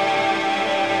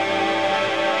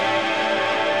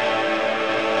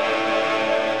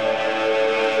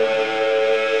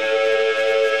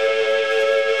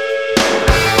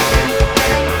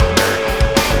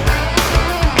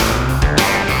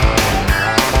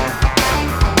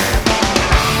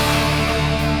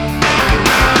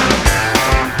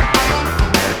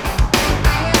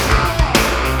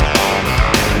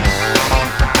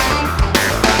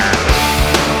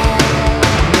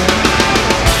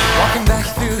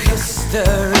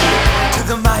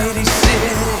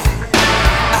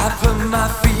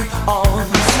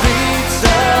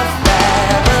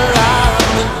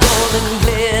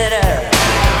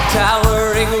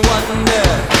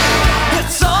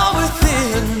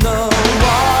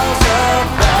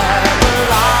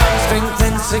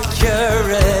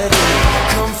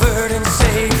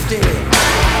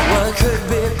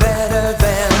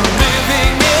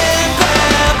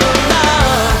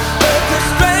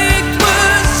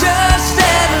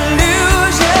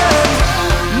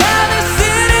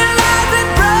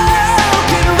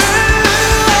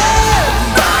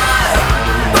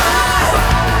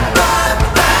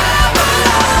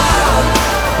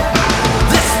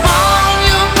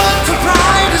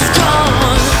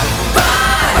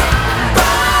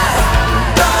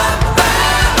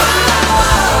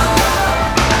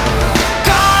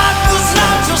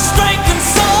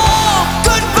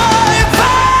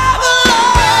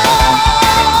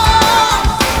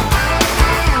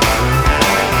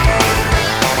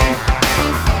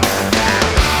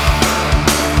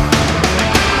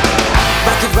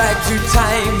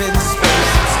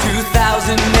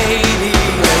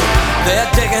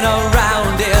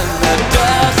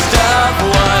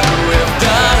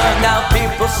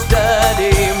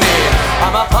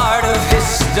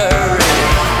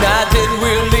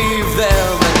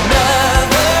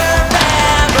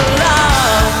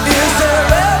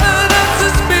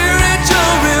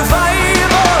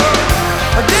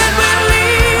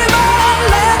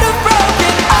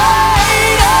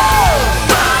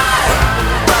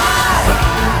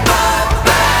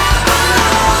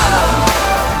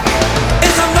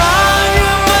 It's a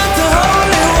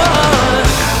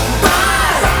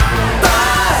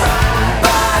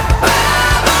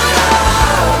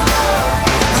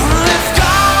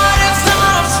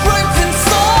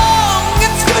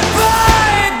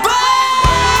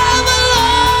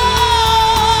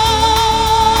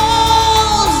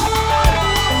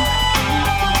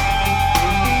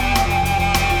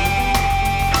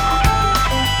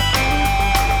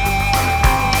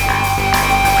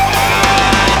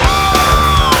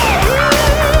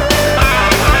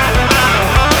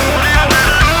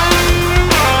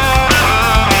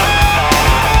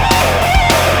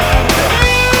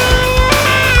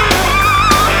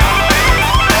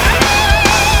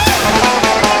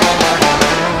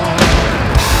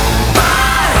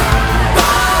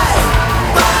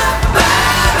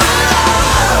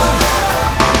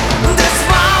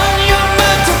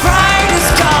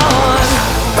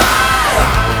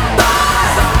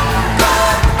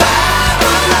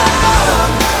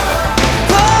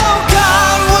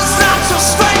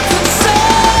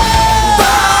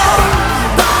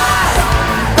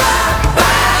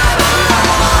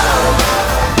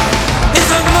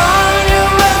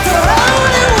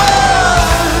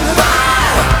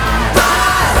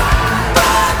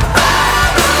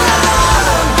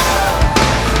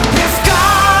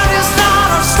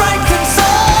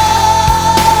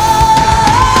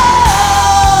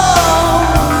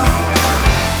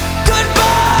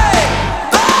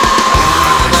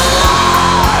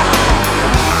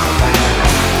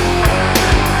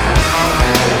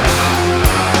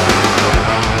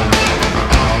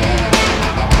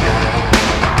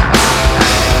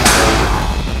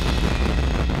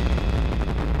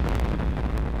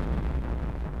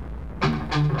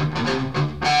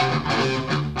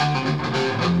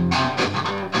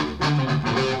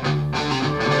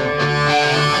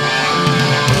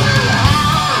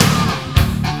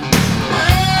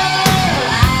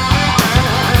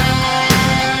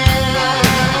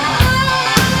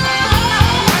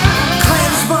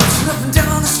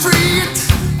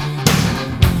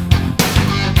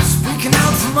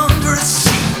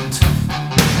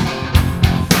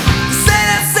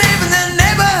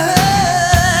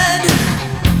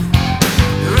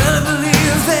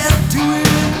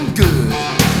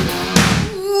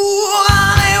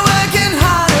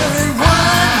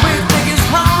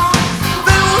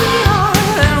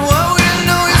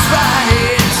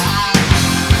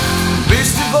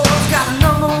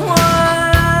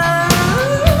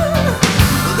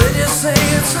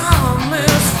it's all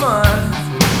misfire.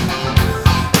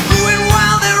 Doing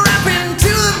while they're rapping to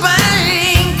the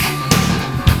bank.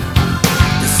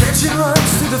 Deception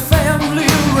runs through the family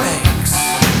ranks.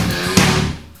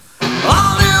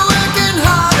 All they're working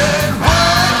hard at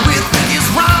what we think is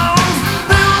wrong,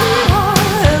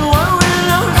 and what we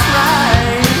know is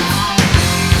right.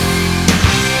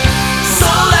 So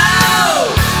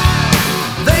loud,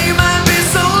 they might be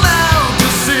so loud to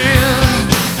sin.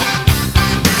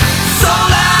 So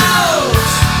loud,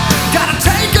 gotta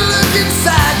take a look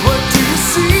inside. What do you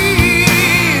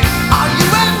see? Are you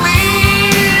and me?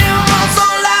 All so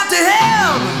loud to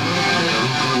hell.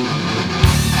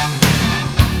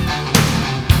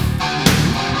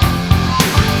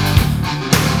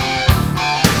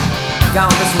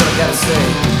 God, this is what I gotta say.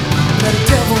 That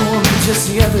devil woman just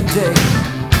the other day.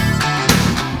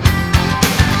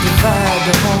 Divide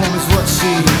the home is what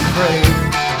she prayed.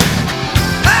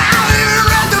 I even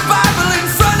read the Bible in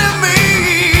front of me.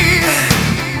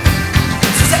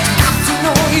 She said you got to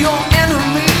know your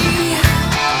enemy.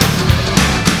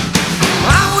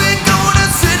 Are we gonna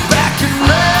sit back and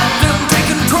let them take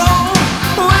control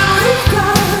when we've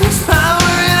got this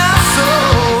power in our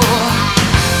soul?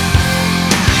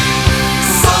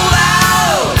 So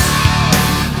loud,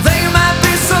 they might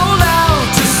be so loud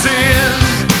to sin.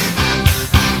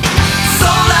 So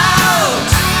loud,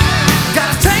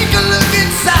 gotta take a look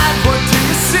inside. What do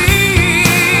you see?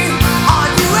 Are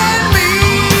you and me?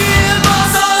 More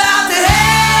so loud to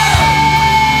hell.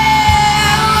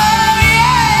 Oh,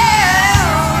 yeah.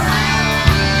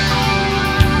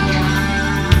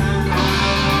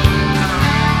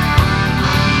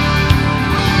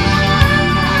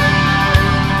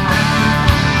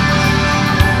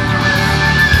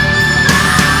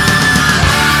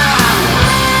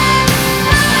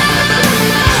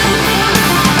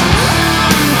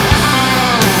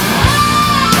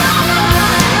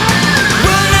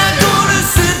 We're not gonna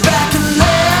sit back and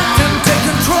let them take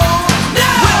control.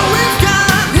 Well, we've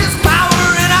got his power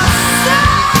in our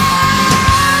soul.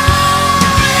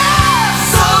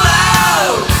 So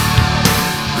loud,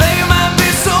 they might be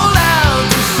so loud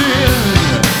to sin.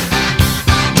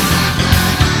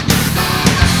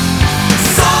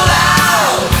 So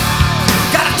loud,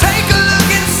 gotta take a look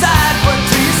inside. What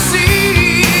do you see?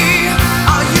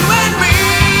 Are you and me?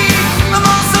 I'm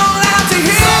all so loud to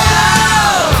hear.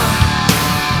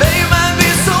 They might be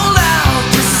so loud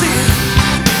to sin.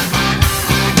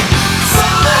 So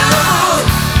loud,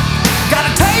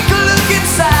 gotta take a look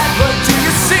inside. What do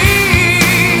you see?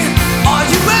 Are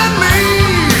you and me?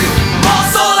 More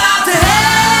so loud to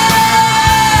hell.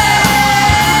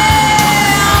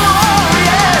 Oh,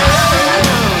 yeah.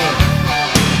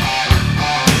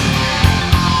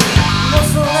 More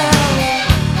so loud,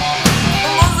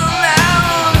 more so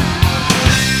loud.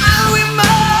 Are we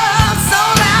more so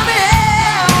loud to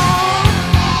hell?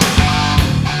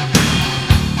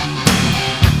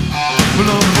 Well,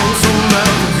 I'm more so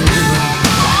loud to hell.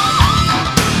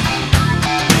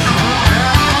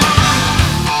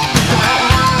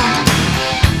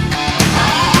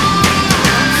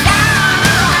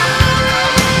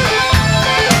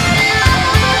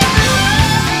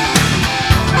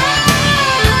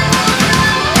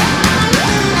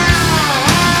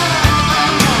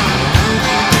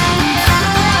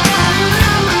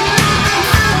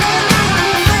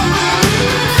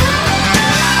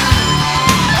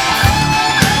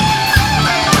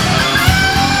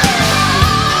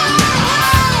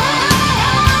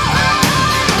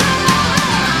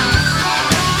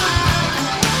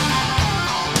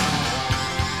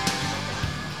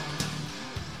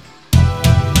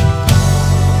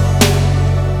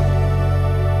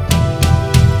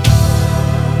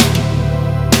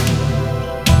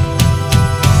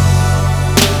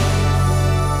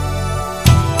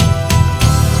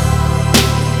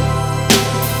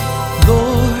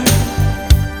 Lord,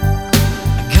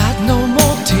 I got no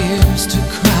more tears to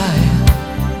cry.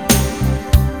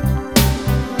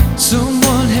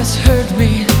 Someone has hurt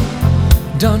me,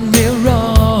 done me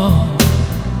wrong.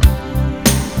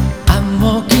 I'm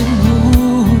walking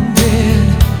wounded.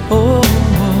 Oh,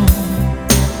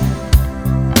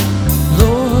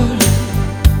 Lord,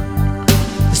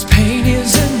 this pain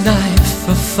is a knife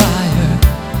of fire.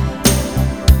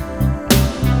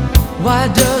 Why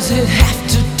does it have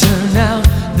to turn out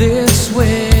this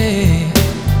way?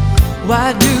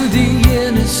 Why do the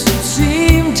innocent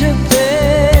seem to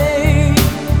pay?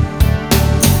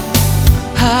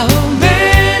 How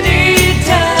many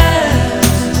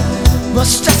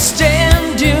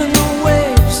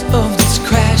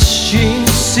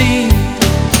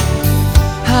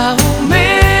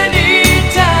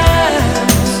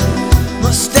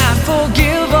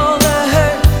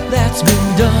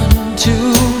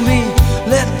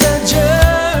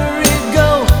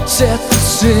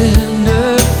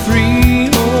sinner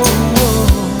free. Oh,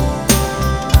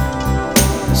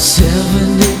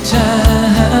 70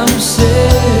 times 7.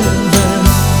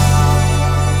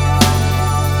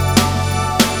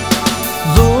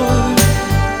 Lord,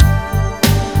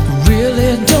 I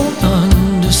really don't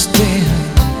understand.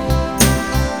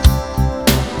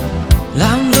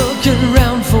 I'm looking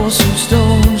around for some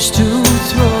stones to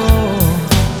throw.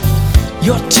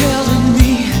 You're telling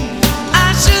me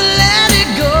I should let it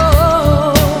go.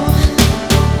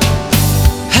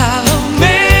 How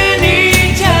many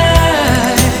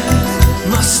times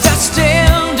must I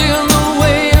stand in the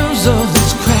waves of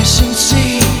this crashing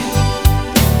sea?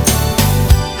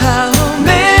 How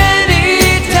many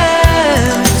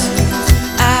times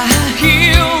I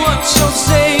hear what you're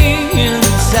saying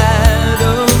inside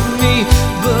of me,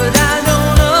 but I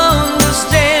don't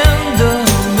understand the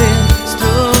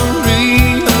mystery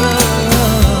of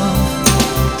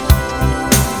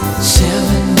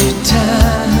 70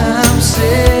 times 7.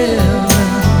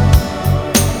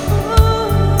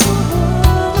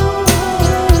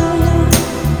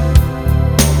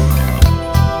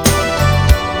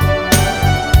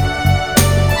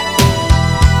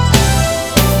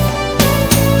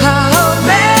 How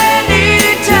many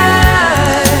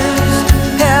times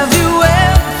have you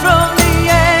wept from the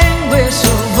anguish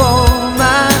of all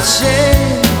my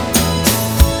shame?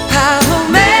 How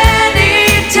many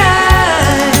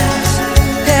times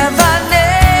have I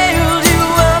nailed you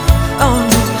up on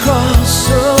the cross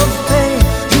of pain?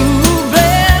 You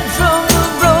bled from the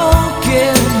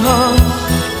broken heart,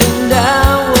 and I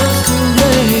was to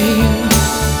blame.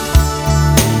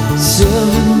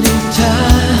 70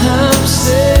 times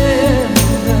 7,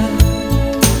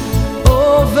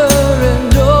 over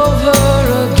and over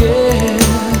again.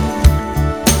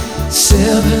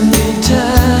 70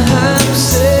 times